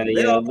Freedom now.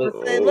 Yeah. Oh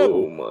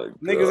my god.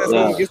 Niggas that's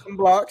gonna get some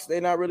blocks. They're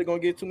not really gonna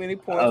get too many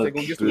points. They're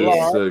gonna get some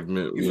blocks.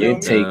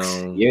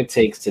 Your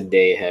takes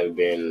today have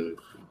been.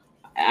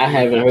 I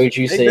haven't heard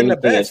you say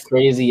anything as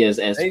crazy as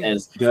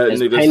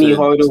Penny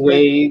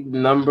Hardaway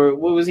number.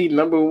 What was he?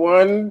 Number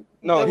one?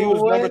 No, he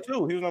was number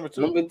two.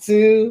 Number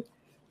two.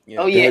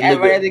 Yeah. Oh yeah,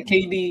 right at the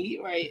KD.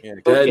 Right. Yeah,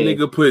 that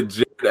nigga put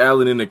Jared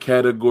Allen in a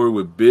category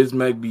with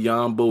Bismack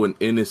Biyombo and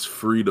Ennis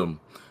Freedom.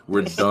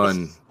 We're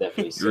done.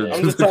 I'm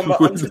just talking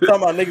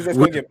about niggas that's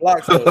gonna get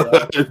blocks. Though,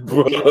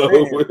 bro.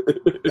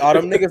 All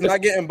them niggas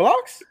not getting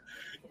blocks.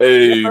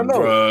 Hey,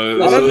 bro.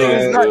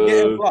 Niggas not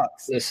getting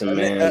blocks. Listen,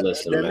 man.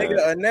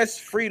 Nigga, Ines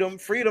Freedom.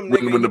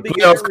 Nigga, when the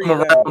playoffs come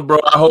around, bro,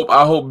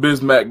 I hope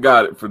Bismack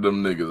got it for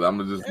them niggas. I'm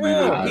gonna just leave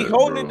it. He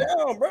holding it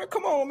down, bro.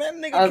 Come on, man.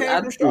 Nigga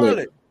came from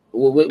Charlotte.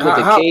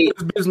 How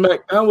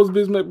was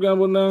Bismack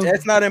Gamble now?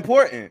 That's not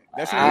important.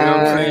 That's not what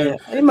I'm saying.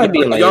 It might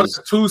be like y'all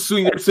two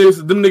senior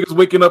citizens. Them niggas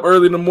waking up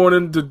early in the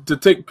morning to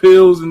take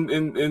pills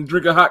and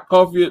drink a hot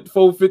coffee at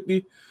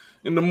 4:50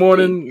 in the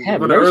morning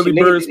for the early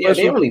bird special.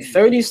 They only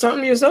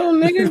 30-something years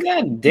old, niggas.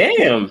 God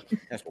damn,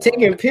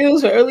 taking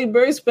pills for early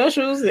bird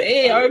specials, the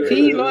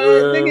AARP, and all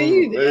that,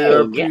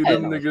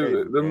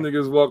 nigga. Them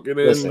niggas walking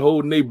in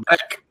holding they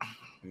back.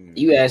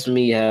 You asked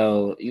me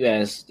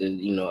us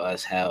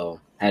how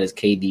does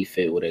KD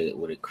fit with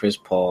a Chris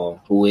Paul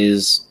who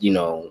is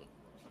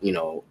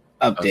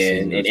up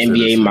there in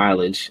NBA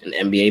mileage.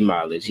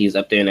 He's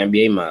up there in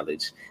NBA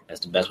mileage. That's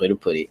the best way to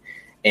put it.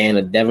 And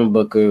a Devin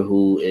Booker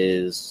who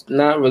is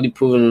not really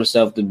proving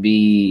himself to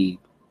be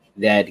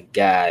that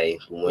guy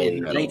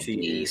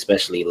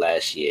especially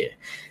last year.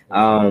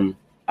 I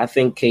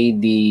think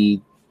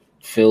KD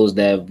fills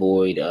that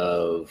void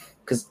of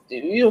because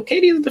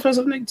KD is a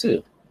defensive nigga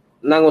too.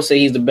 I'm not gonna say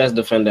he's the best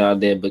defender out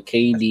there, but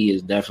KD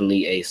is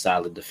definitely a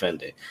solid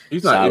defender.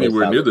 He's not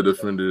anywhere near the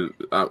defender.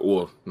 Let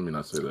me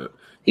not say that.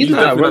 He's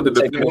not the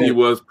defender he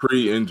was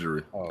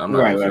pre-injury. I'm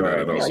not right.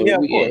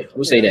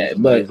 We'll say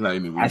that. But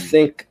I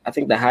think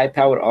the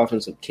high-powered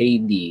offense of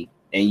KD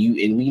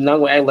and we not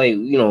gonna act like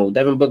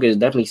Devin Booker is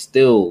definitely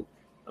still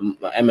an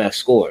MF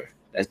scorer.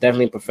 That's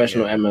definitely a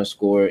professional MF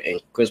scorer,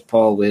 and Chris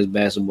Paul with his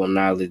basketball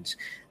knowledge.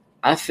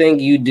 I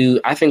think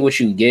what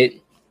you get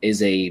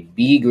is a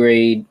B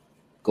grade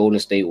Golden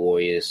State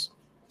Warriors,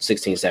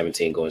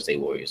 16-17 Golden State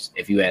Warriors.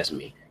 If you ask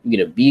me, you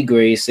get a B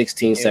grade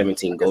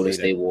 16-17 Golden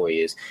State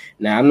Warriors.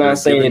 Now I'm not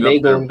saying that they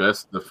their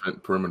best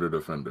perimeter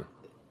defender.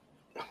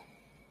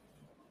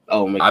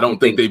 I don't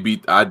think they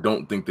beat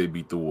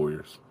the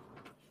Warriors.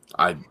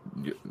 I'm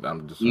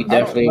just. You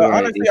definitely right.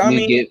 Honestly,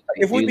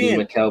 if we being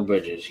Mikal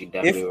Bridges,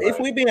 if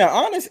we being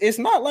honest, it's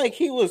not like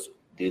he was.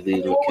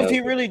 What was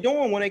he really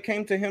doing when it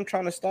came to him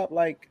trying to stop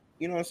what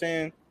I'm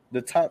saying?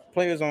 The top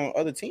players on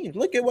other teams.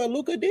 Look at what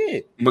Luka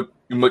did.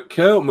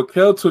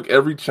 Mikal took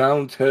every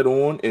challenge head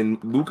on,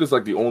 and Luka's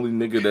like the only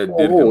nigga that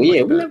did. Oh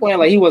yeah, we're not going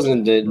like he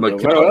wasn't the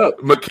runner up.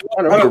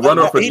 Mikal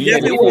runner for D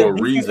for a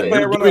reason.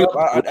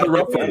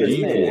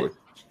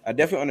 I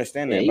definitely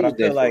understand that,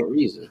 but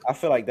I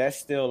feel like that's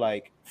still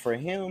for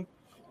him.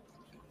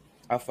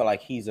 I feel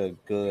like he's a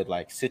good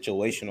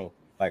situational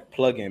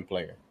plug-in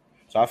player.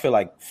 So I feel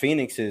like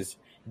Phoenix's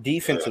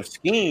defensive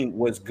scheme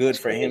was good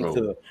for him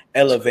to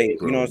elevate.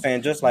 You know what I'm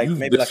saying? Just like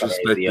maybe San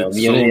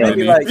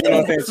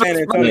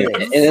Antonio.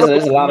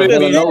 There's a lot of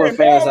Villanova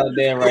fans out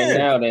there right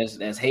now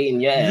that's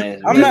hating your ass.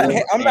 I'm not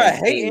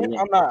hating.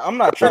 I'm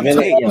not trying to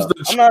hate.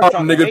 I'm not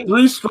trying to hate.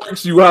 3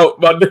 strikes you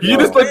out, my nigga. You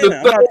just like the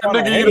third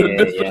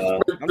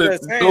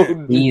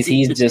nigga.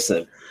 He's just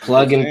a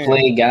plug and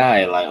play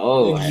guy. He's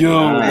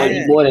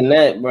more than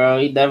that, bro.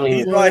 He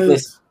definitely.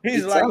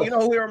 He's like,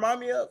 who he remind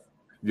me of?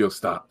 Yo,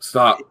 stop.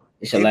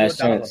 It's your last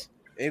chance.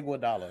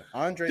 Iguodala.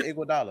 Andre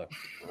Iguodala.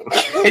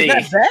 Is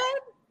that bad?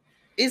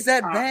 Is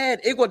that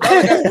bad?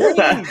 Iguodala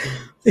got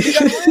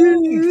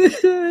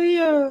rings.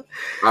 Yeah.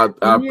 I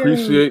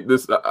appreciate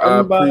this. I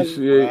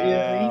appreciate.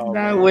 Yeah, he's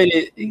not with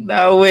it. He's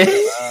not with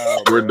it.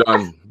 Wow,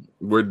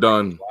 We're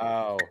done.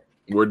 Wow.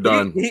 We're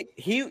done.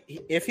 He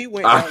if he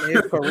went down in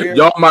his career,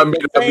 y'all might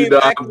make that be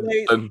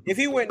done. If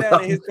he went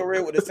down in his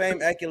career with the same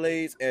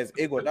accolades as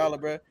Iguodala,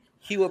 bro,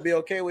 he would be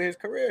okay with his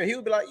career. He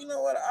would be like, you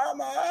know what, I'm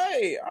all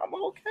right. I'm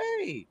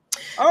okay.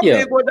 I'm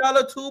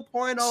Iguodala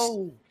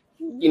 2.0.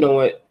 You know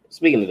what?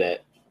 Speaking of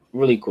that,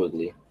 really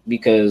quickly,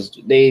 because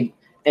NBA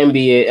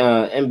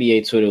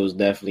Twitter was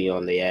definitely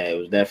on their ass. It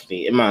was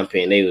definitely, in my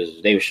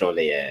opinion, they were showing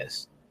their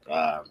ass.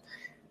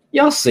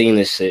 Y'all seen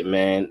this shit,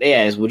 man. They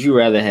asked, would you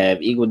rather have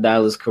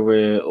Iguodala's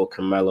career or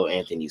Carmelo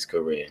Anthony's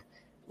career?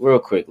 Real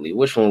quickly,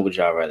 which one would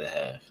y'all rather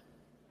have?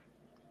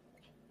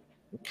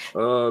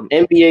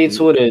 NBA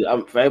Twitter,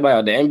 for everybody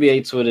out there,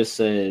 NBA Twitter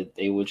said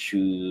they would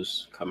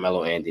choose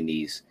Carmelo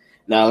Anthony's.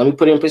 Now, let me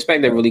put it in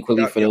perspective really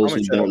quickly for those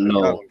who don't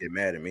know. Get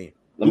mad at me.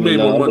 Who made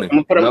more money?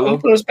 I'm put in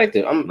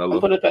perspective. I'm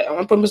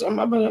putting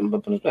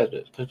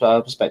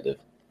perspective.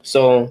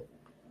 So,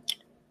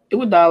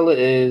 Iguodala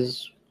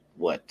is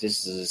what?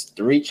 This is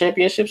 3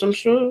 championships, I'm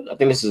sure. I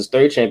think this is his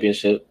 3rd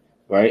championship,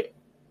 right?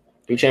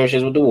 3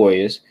 championships with the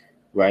Warriors,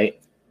 right?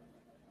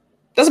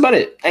 That's about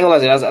it. I ain't gonna lie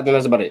to you. I think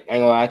that's about it.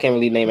 I can't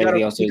really name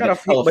anything else. Finals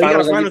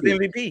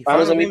MVP.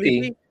 Finals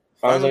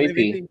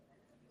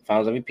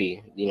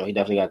MVP. You know, he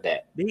definitely got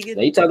that.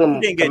 You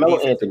talking Carmelo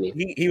Anthony?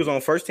 He was on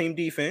first team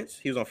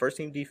defense.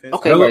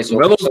 Okay, right. So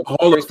Melo's a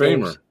Hall of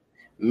Famer.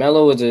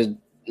 Melo is a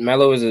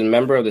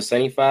member of the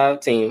 75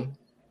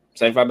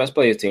 best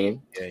players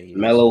team. Yeah,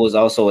 Melo was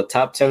also a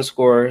top 10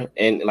 scorer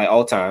in like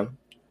all time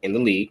in the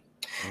league.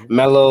 Mm-hmm.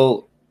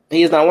 Melo,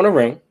 he has not won a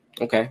ring.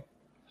 Okay.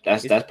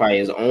 That's probably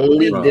his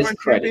only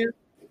discredit.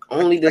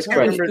 Only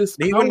discredit. Did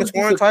he win the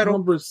scoring title?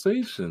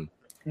 Conversation.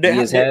 He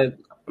has had.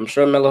 I'm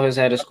sure Melo has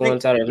had a scoring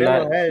title. If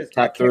not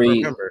top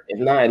 3, if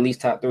not at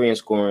least top 3 in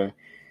scoring.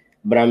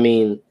 But I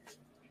mean,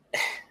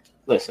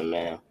 listen,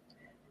 man.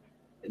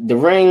 The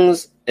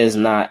rings is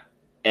not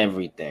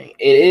everything.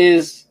 It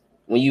is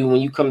when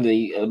you come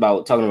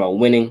to talking about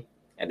winning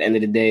at the end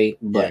of the day.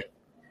 But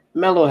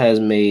Melo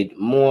has made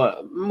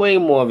way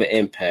more of an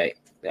impact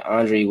that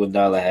Andre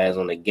Iguodala has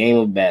on the game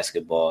of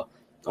basketball,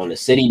 on the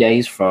city that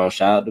he's from.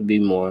 Shout out to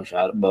B-More,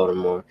 shout out to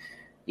Baltimore.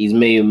 He's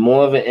made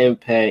more of an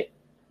impact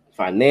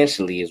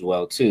financially as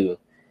well, too.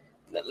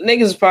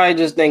 Niggas is probably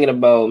just thinking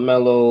about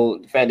Melo,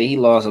 the fact that he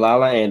lost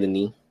Lala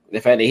Anthony, the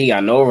fact that he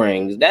got no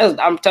rings.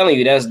 I'm telling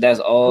you, that's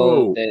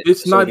all. Bro,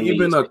 it's not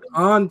even a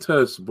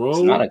contest, bro. It's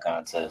not a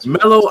contest.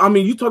 Melo, I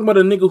mean, you talking about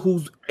a nigga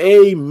who's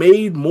A,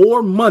 made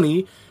more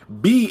money,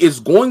 B, is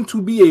going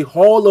to be a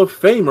Hall of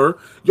Famer.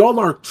 Y'all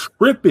are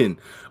tripping.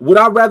 Would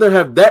I rather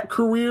have that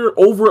career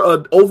over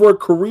a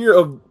career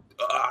of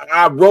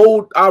I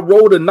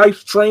rode a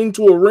nice train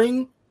to a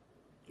ring?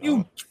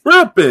 You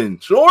tripping,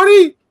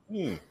 shorty?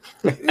 You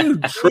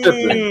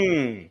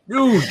tripping.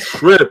 You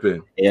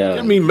tripping. Yeah.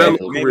 Give me Melo's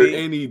career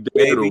any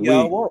day of the week.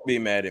 Y'all won't be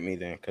mad at me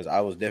then, because I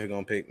was definitely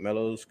gonna pick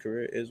Melo's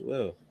career as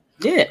well.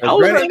 Yeah,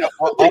 although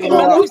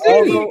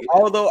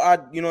I,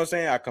 you know what I'm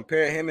saying, I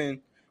compared him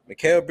and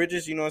Mikal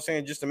Bridges, you know what I'm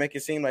saying, just to make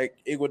it seem like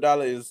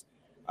Iguodala is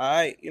all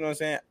right, you know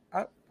what I'm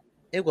saying.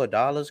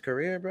 Iguodala's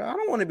career, bro. I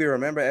don't want to be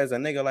remembered as a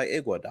nigga like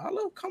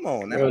Iguodala. Come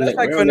on, now. That's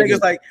like for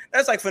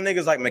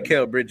niggas like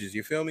Mikal Bridges.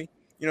 You feel me?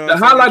 You know, the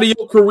highlight of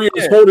your career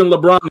is holding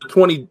LeBron to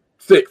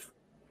 26th.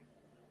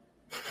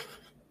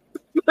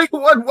 Like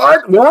what?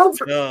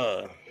 What?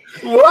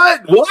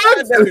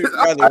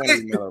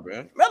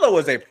 Melo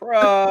was a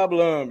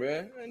problem, bro.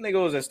 That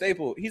nigga was a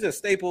staple. He's a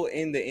staple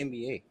in the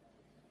NBA.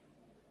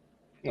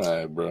 All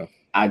right, bro.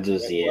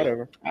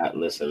 Whatever.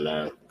 Listen,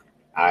 man.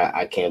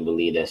 I can't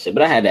believe that shit.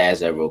 But I had to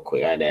ask that real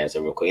quick. And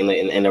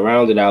to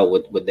round it out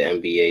with the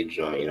NBA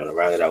joint, you know, to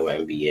round it out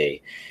with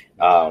NBA.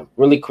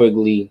 Really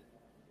quickly,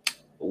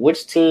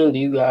 which team do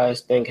you guys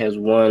think has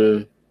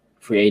won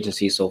free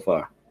agency so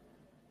far?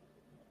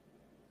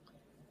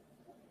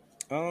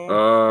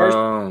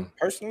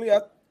 Personally, I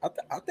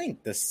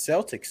think the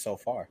Celtics so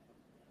far.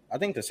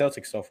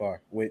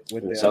 With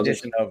the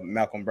addition of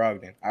Malcolm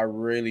Brogdon. I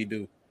really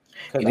do.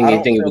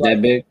 You think it was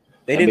that big?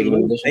 They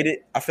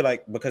didn't. I feel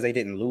like because they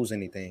didn't lose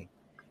anything,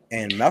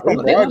 and Malcolm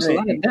Brogdon. They lost a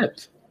lot of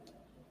depth.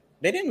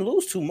 They didn't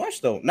lose too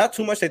much though. Not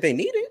too much that they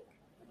needed.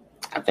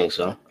 I think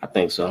so.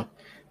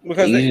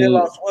 Because they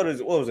lost. What was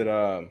it?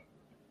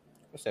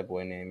 What's that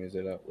boy name? Is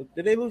it?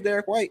 Did they lose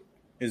Derek White?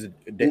 Is it?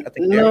 I think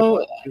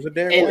no. Is it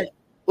Derek White?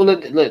 Well,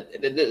 look,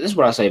 this is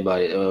what I say about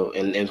it.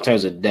 In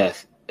terms of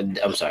depth.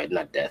 I'm sorry,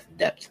 not depth.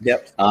 Depth.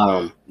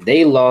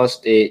 They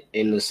lost it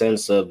in the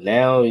sense of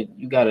now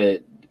you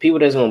gotta. People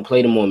that's going to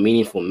play the more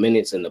meaningful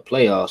minutes in the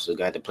playoffs are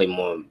going to play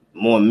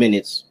more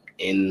minutes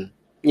in,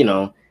 you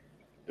know,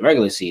 the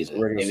regular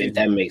season. If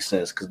that makes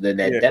sense, because that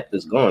depth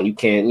is gone. You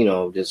can't, you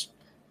know, just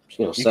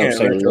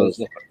certain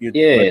rules.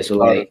 So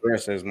like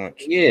as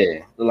much.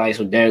 Like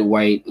so Derek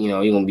White,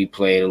 you're gonna be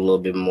playing a little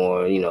bit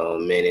more,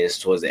 minutes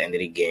towards the end of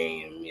the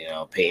game.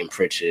 Peyton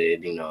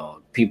Pritchard,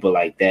 people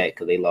like that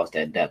because they lost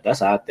that depth. That's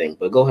how I think.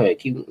 But go ahead,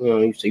 keep.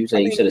 You said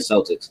the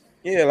Celtics.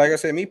 Yeah, like I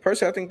said, me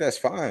personally, I think that's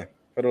fine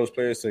for those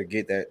players to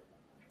get that.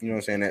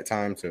 That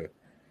time to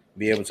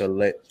be able to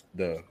let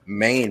the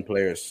main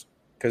players,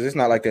 because it's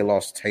not like they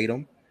lost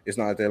Tatum. It's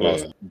not like they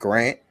lost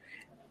Grant.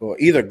 Or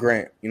either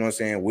Grant,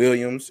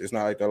 Williams. It's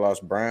not like they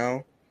lost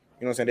Brown.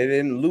 They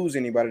didn't lose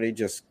anybody.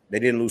 They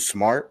didn't lose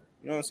Smart.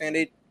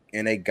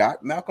 They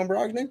got Malcolm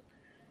Brogdon.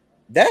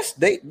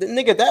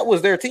 That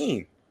was their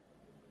team.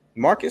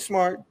 Marcus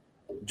Smart,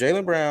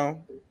 Jaylen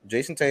Brown,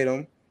 Jason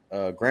Tatum,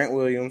 Grant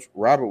Williams,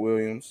 Robert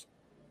Williams.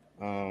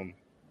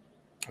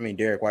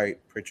 Derek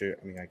White, Pritchard.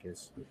 I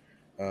guess.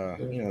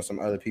 Some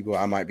other people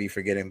I might be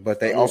forgetting,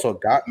 but they also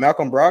got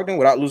Malcolm Brogdon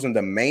without losing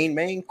the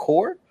main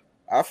core.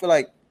 I feel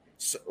like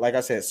I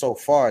said, so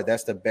far,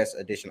 that's the best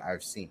addition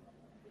I've seen,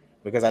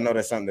 because I know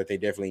that's something that they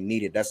definitely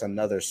needed. That's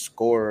another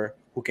scorer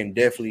who can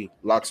definitely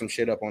lock some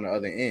shit up on the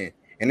other end.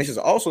 And this is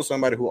also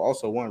somebody who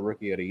also won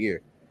Rookie of the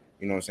Year.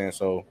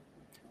 So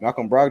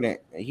Malcolm Brogdon,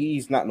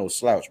 he's not no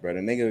slouch,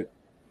 brother. Nigga,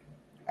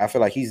 I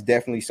feel like he's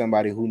definitely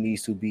somebody who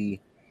needs to be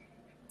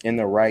in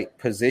the right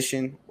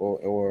position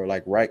or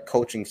like right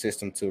coaching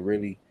system to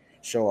really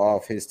show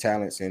off his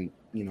talents and,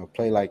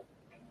 play like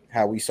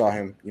how we saw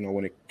him,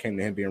 when it came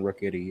to him being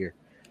Rookie of the Year.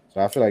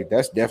 So I feel like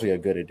that's definitely a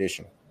good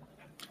addition.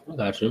 I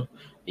got you.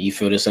 You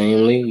feel the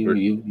same, Lee?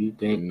 You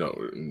think? No.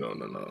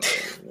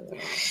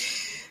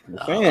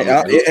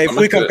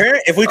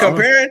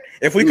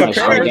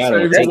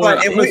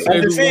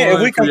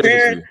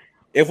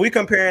 If we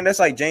comparing, that's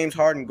like James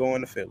Harden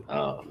going to Philly.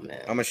 Oh man,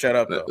 I'm gonna shut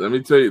up. Let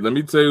me tell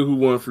you who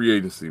won free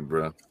agency,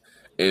 bro.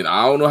 And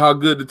I don't know how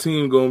good the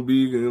team gonna be.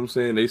 You know what I'm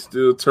saying? They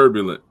still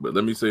turbulent, but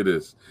let me say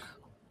this: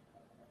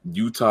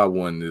 Utah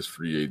won this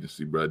free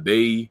agency, bro.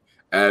 They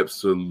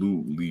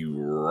absolutely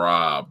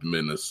robbed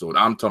Minnesota.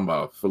 I'm talking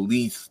about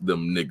fleeced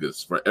them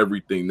niggas for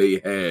everything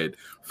they had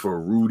for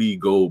Rudy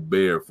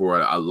Gobert, for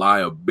a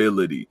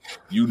liability.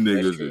 You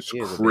niggas is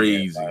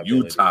crazy.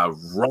 Utah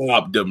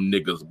robbed them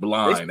niggas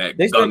blind at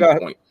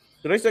gunpoint.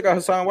 Do they still got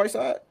Hassan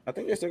Whiteside? I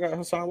think they still got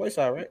Hassan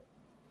Whiteside, right?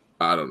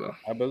 I don't know.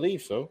 I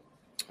believe so.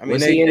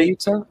 Was he in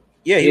Utah?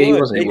 Yeah, he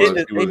was. They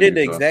did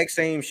the exact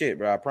same shit,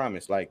 bro. I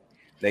promise. Like,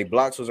 they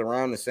blocks was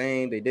around the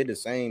same. They did the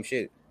same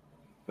shit.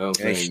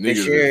 They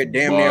shared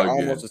damn near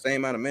almost the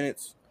same amount of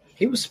minutes.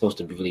 He was supposed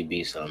to really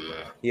be something,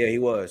 man. Yeah, he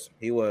was.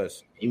 He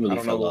really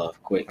fell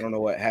off quick. I don't know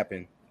what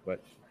happened,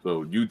 but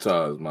so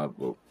Utah is my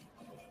vote.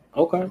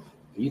 Okay,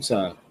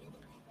 Utah.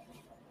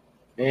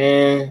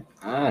 And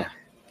I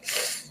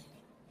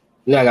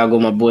gotta go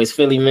with my boys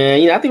Philly,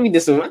 man. I think we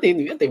did some. I think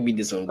we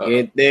did some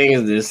good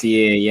things this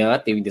year, yo. I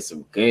think we did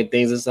some good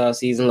things this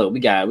offseason. Look, we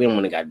don't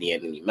want to got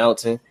D'Anthony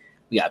Melton.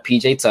 We got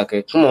PJ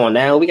Tucker. Come on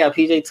now, we got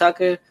PJ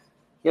Tucker.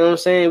 You know what I'm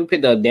saying? We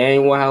picked up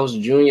Daniel Whitehouse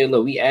Jr.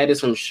 Look, we added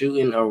some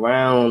shooting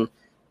around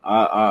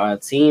our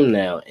team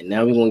now. And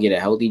now we're going to get a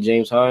healthy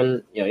James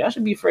Harden. Yo, y'all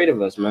should be afraid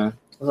of us, man.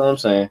 That's what I'm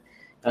saying.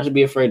 Y'all should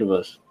be afraid of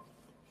us.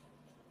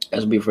 Y'all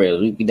should be afraid of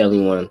us. We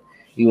definitely won.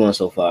 We won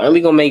so far. And we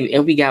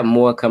got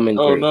more coming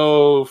through.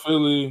 Oh, no,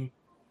 Philly.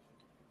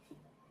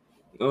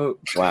 Wow.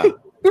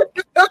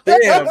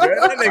 Damn, bro.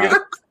 That nigga.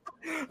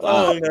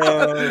 Oh,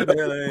 no,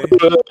 Philly.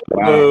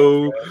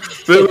 Wow.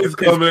 Philly's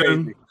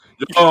coming.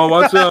 Yo,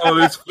 watch out!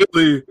 It's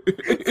Philly.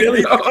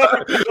 Philly.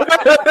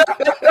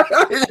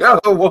 Yo,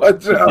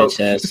 watch out!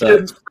 Hey,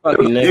 that's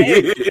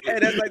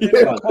like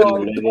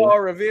Paul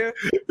Revere.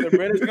 The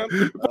British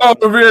company. Paul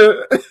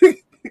Revere.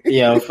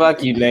 Yo,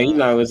 fuck you, man. You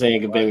know what I'm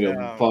saying? Compare me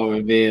to Paul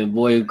Revere,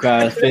 boy who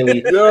cries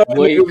Philly. Yo,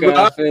 boy who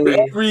cries Philly.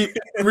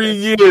 Every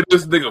year,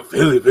 this nigga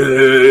Philly.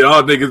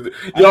 Y'all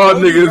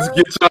niggas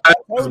get your ass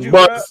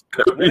bust.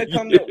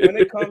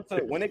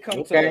 When it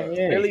comes to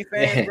Philly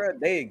fans, bro,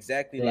 they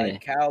exactly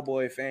like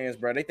Cowboy fans,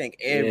 bro. They think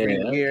every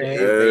year is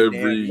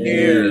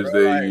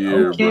their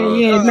year, bro.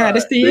 Yeah, nah,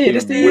 this the year.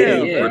 This the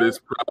year. For this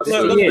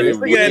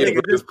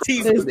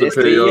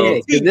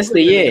This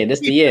the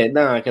year.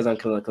 Nah, because I'm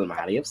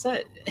highly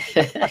upset.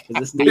 Because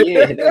this the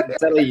year. I'm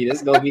telling you,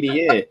 this gonna be the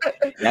year.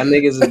 Y'all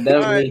niggas is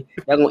definitely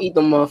y'all gonna eat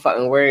them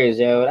motherfucking words,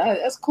 yo.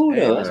 That's cool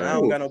though. That's cool. I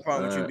don't got no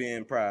problem with you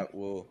being proud.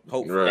 Well,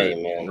 hopefully.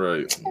 Hey, man.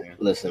 Right.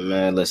 Listen,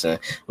 man. Listen,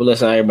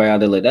 everybody out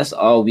there. Look, that's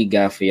all we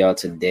got for y'all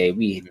today.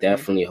 We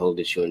definitely hope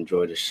that you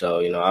enjoyed the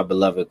show. Our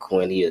beloved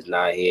Quinn, he is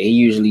not here. He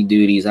usually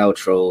do these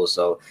outros,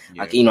 so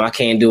I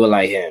can't do it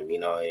like him.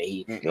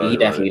 He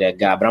definitely that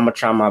guy. But I'm gonna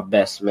try my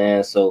best,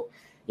 man. So,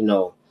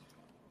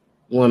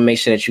 we want to make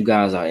sure that you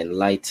guys are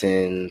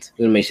enlightened.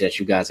 We want to make sure that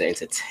you guys are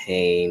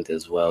entertained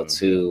as well,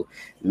 too.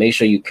 Make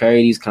sure you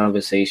carry these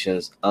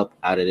conversations up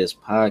out of this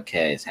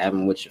podcast. Have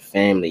them with your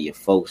family, your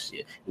folks,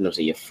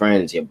 your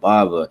friends, your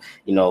barber,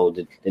 the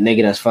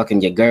nigga that's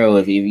fucking your girl.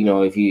 If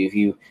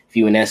you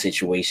in that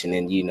situation,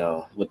 and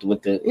with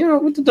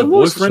the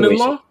divorce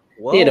situation.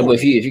 Whoa. Yeah, but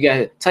if you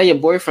got tell your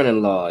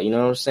boyfriend-in-law, you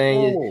know what I'm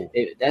saying?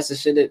 That's the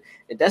shit that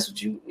if that's what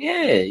you,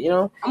 you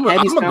know. I'm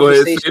gonna go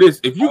ahead and say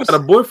this: if you got a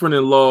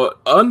boyfriend-in-law,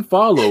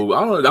 unfollow.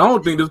 I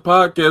don't think this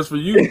podcast for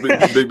you,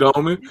 big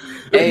homie.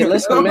 Hey,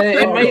 listen,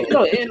 man.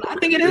 I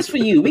think it is for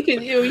you. We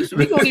gonna give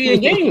you the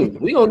game.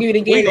 We gonna give you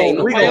the game.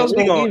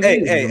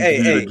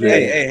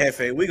 Hey,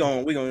 Hefe. We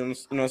gonna you know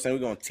what I'm saying? We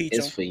gonna teach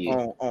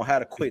them on how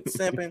to quit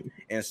simping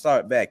and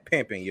start back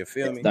pimping. You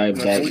feel me? Start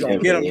back we gonna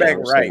get them back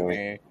right,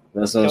 man.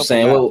 That's what I'm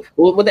saying.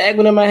 What the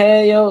acronym in my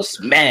head, yo?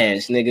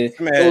 Smash, nigga.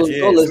 Go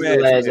listen to the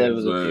last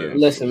episode.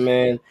 Listen,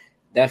 man.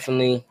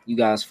 Definitely, you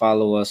guys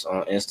follow us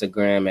on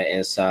Instagram at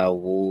Inside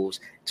Wolves,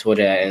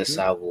 Twitter at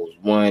Inside Wolves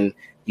 1,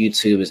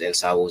 YouTube is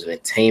Inside Wolves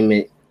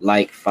Entertainment.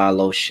 Like,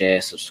 follow, share,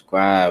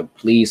 subscribe.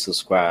 Please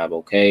subscribe,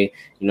 okay?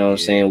 You know what I'm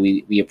saying?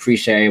 We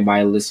appreciate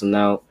everybody listening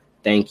out.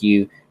 Thank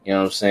you. You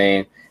know what I'm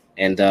saying?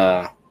 And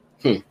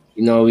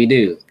you know what we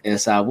do.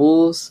 Inside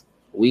Wolves,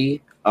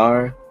 we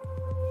are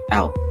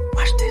out.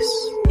 Watch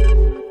this.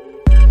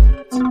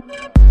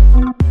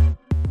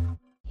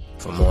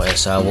 For more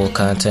Inside Wolf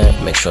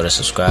content, make sure to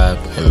subscribe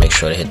and make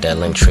sure to hit that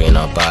link tree in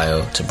our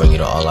bio to bring you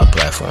to all our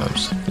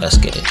platforms. Let's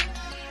get it.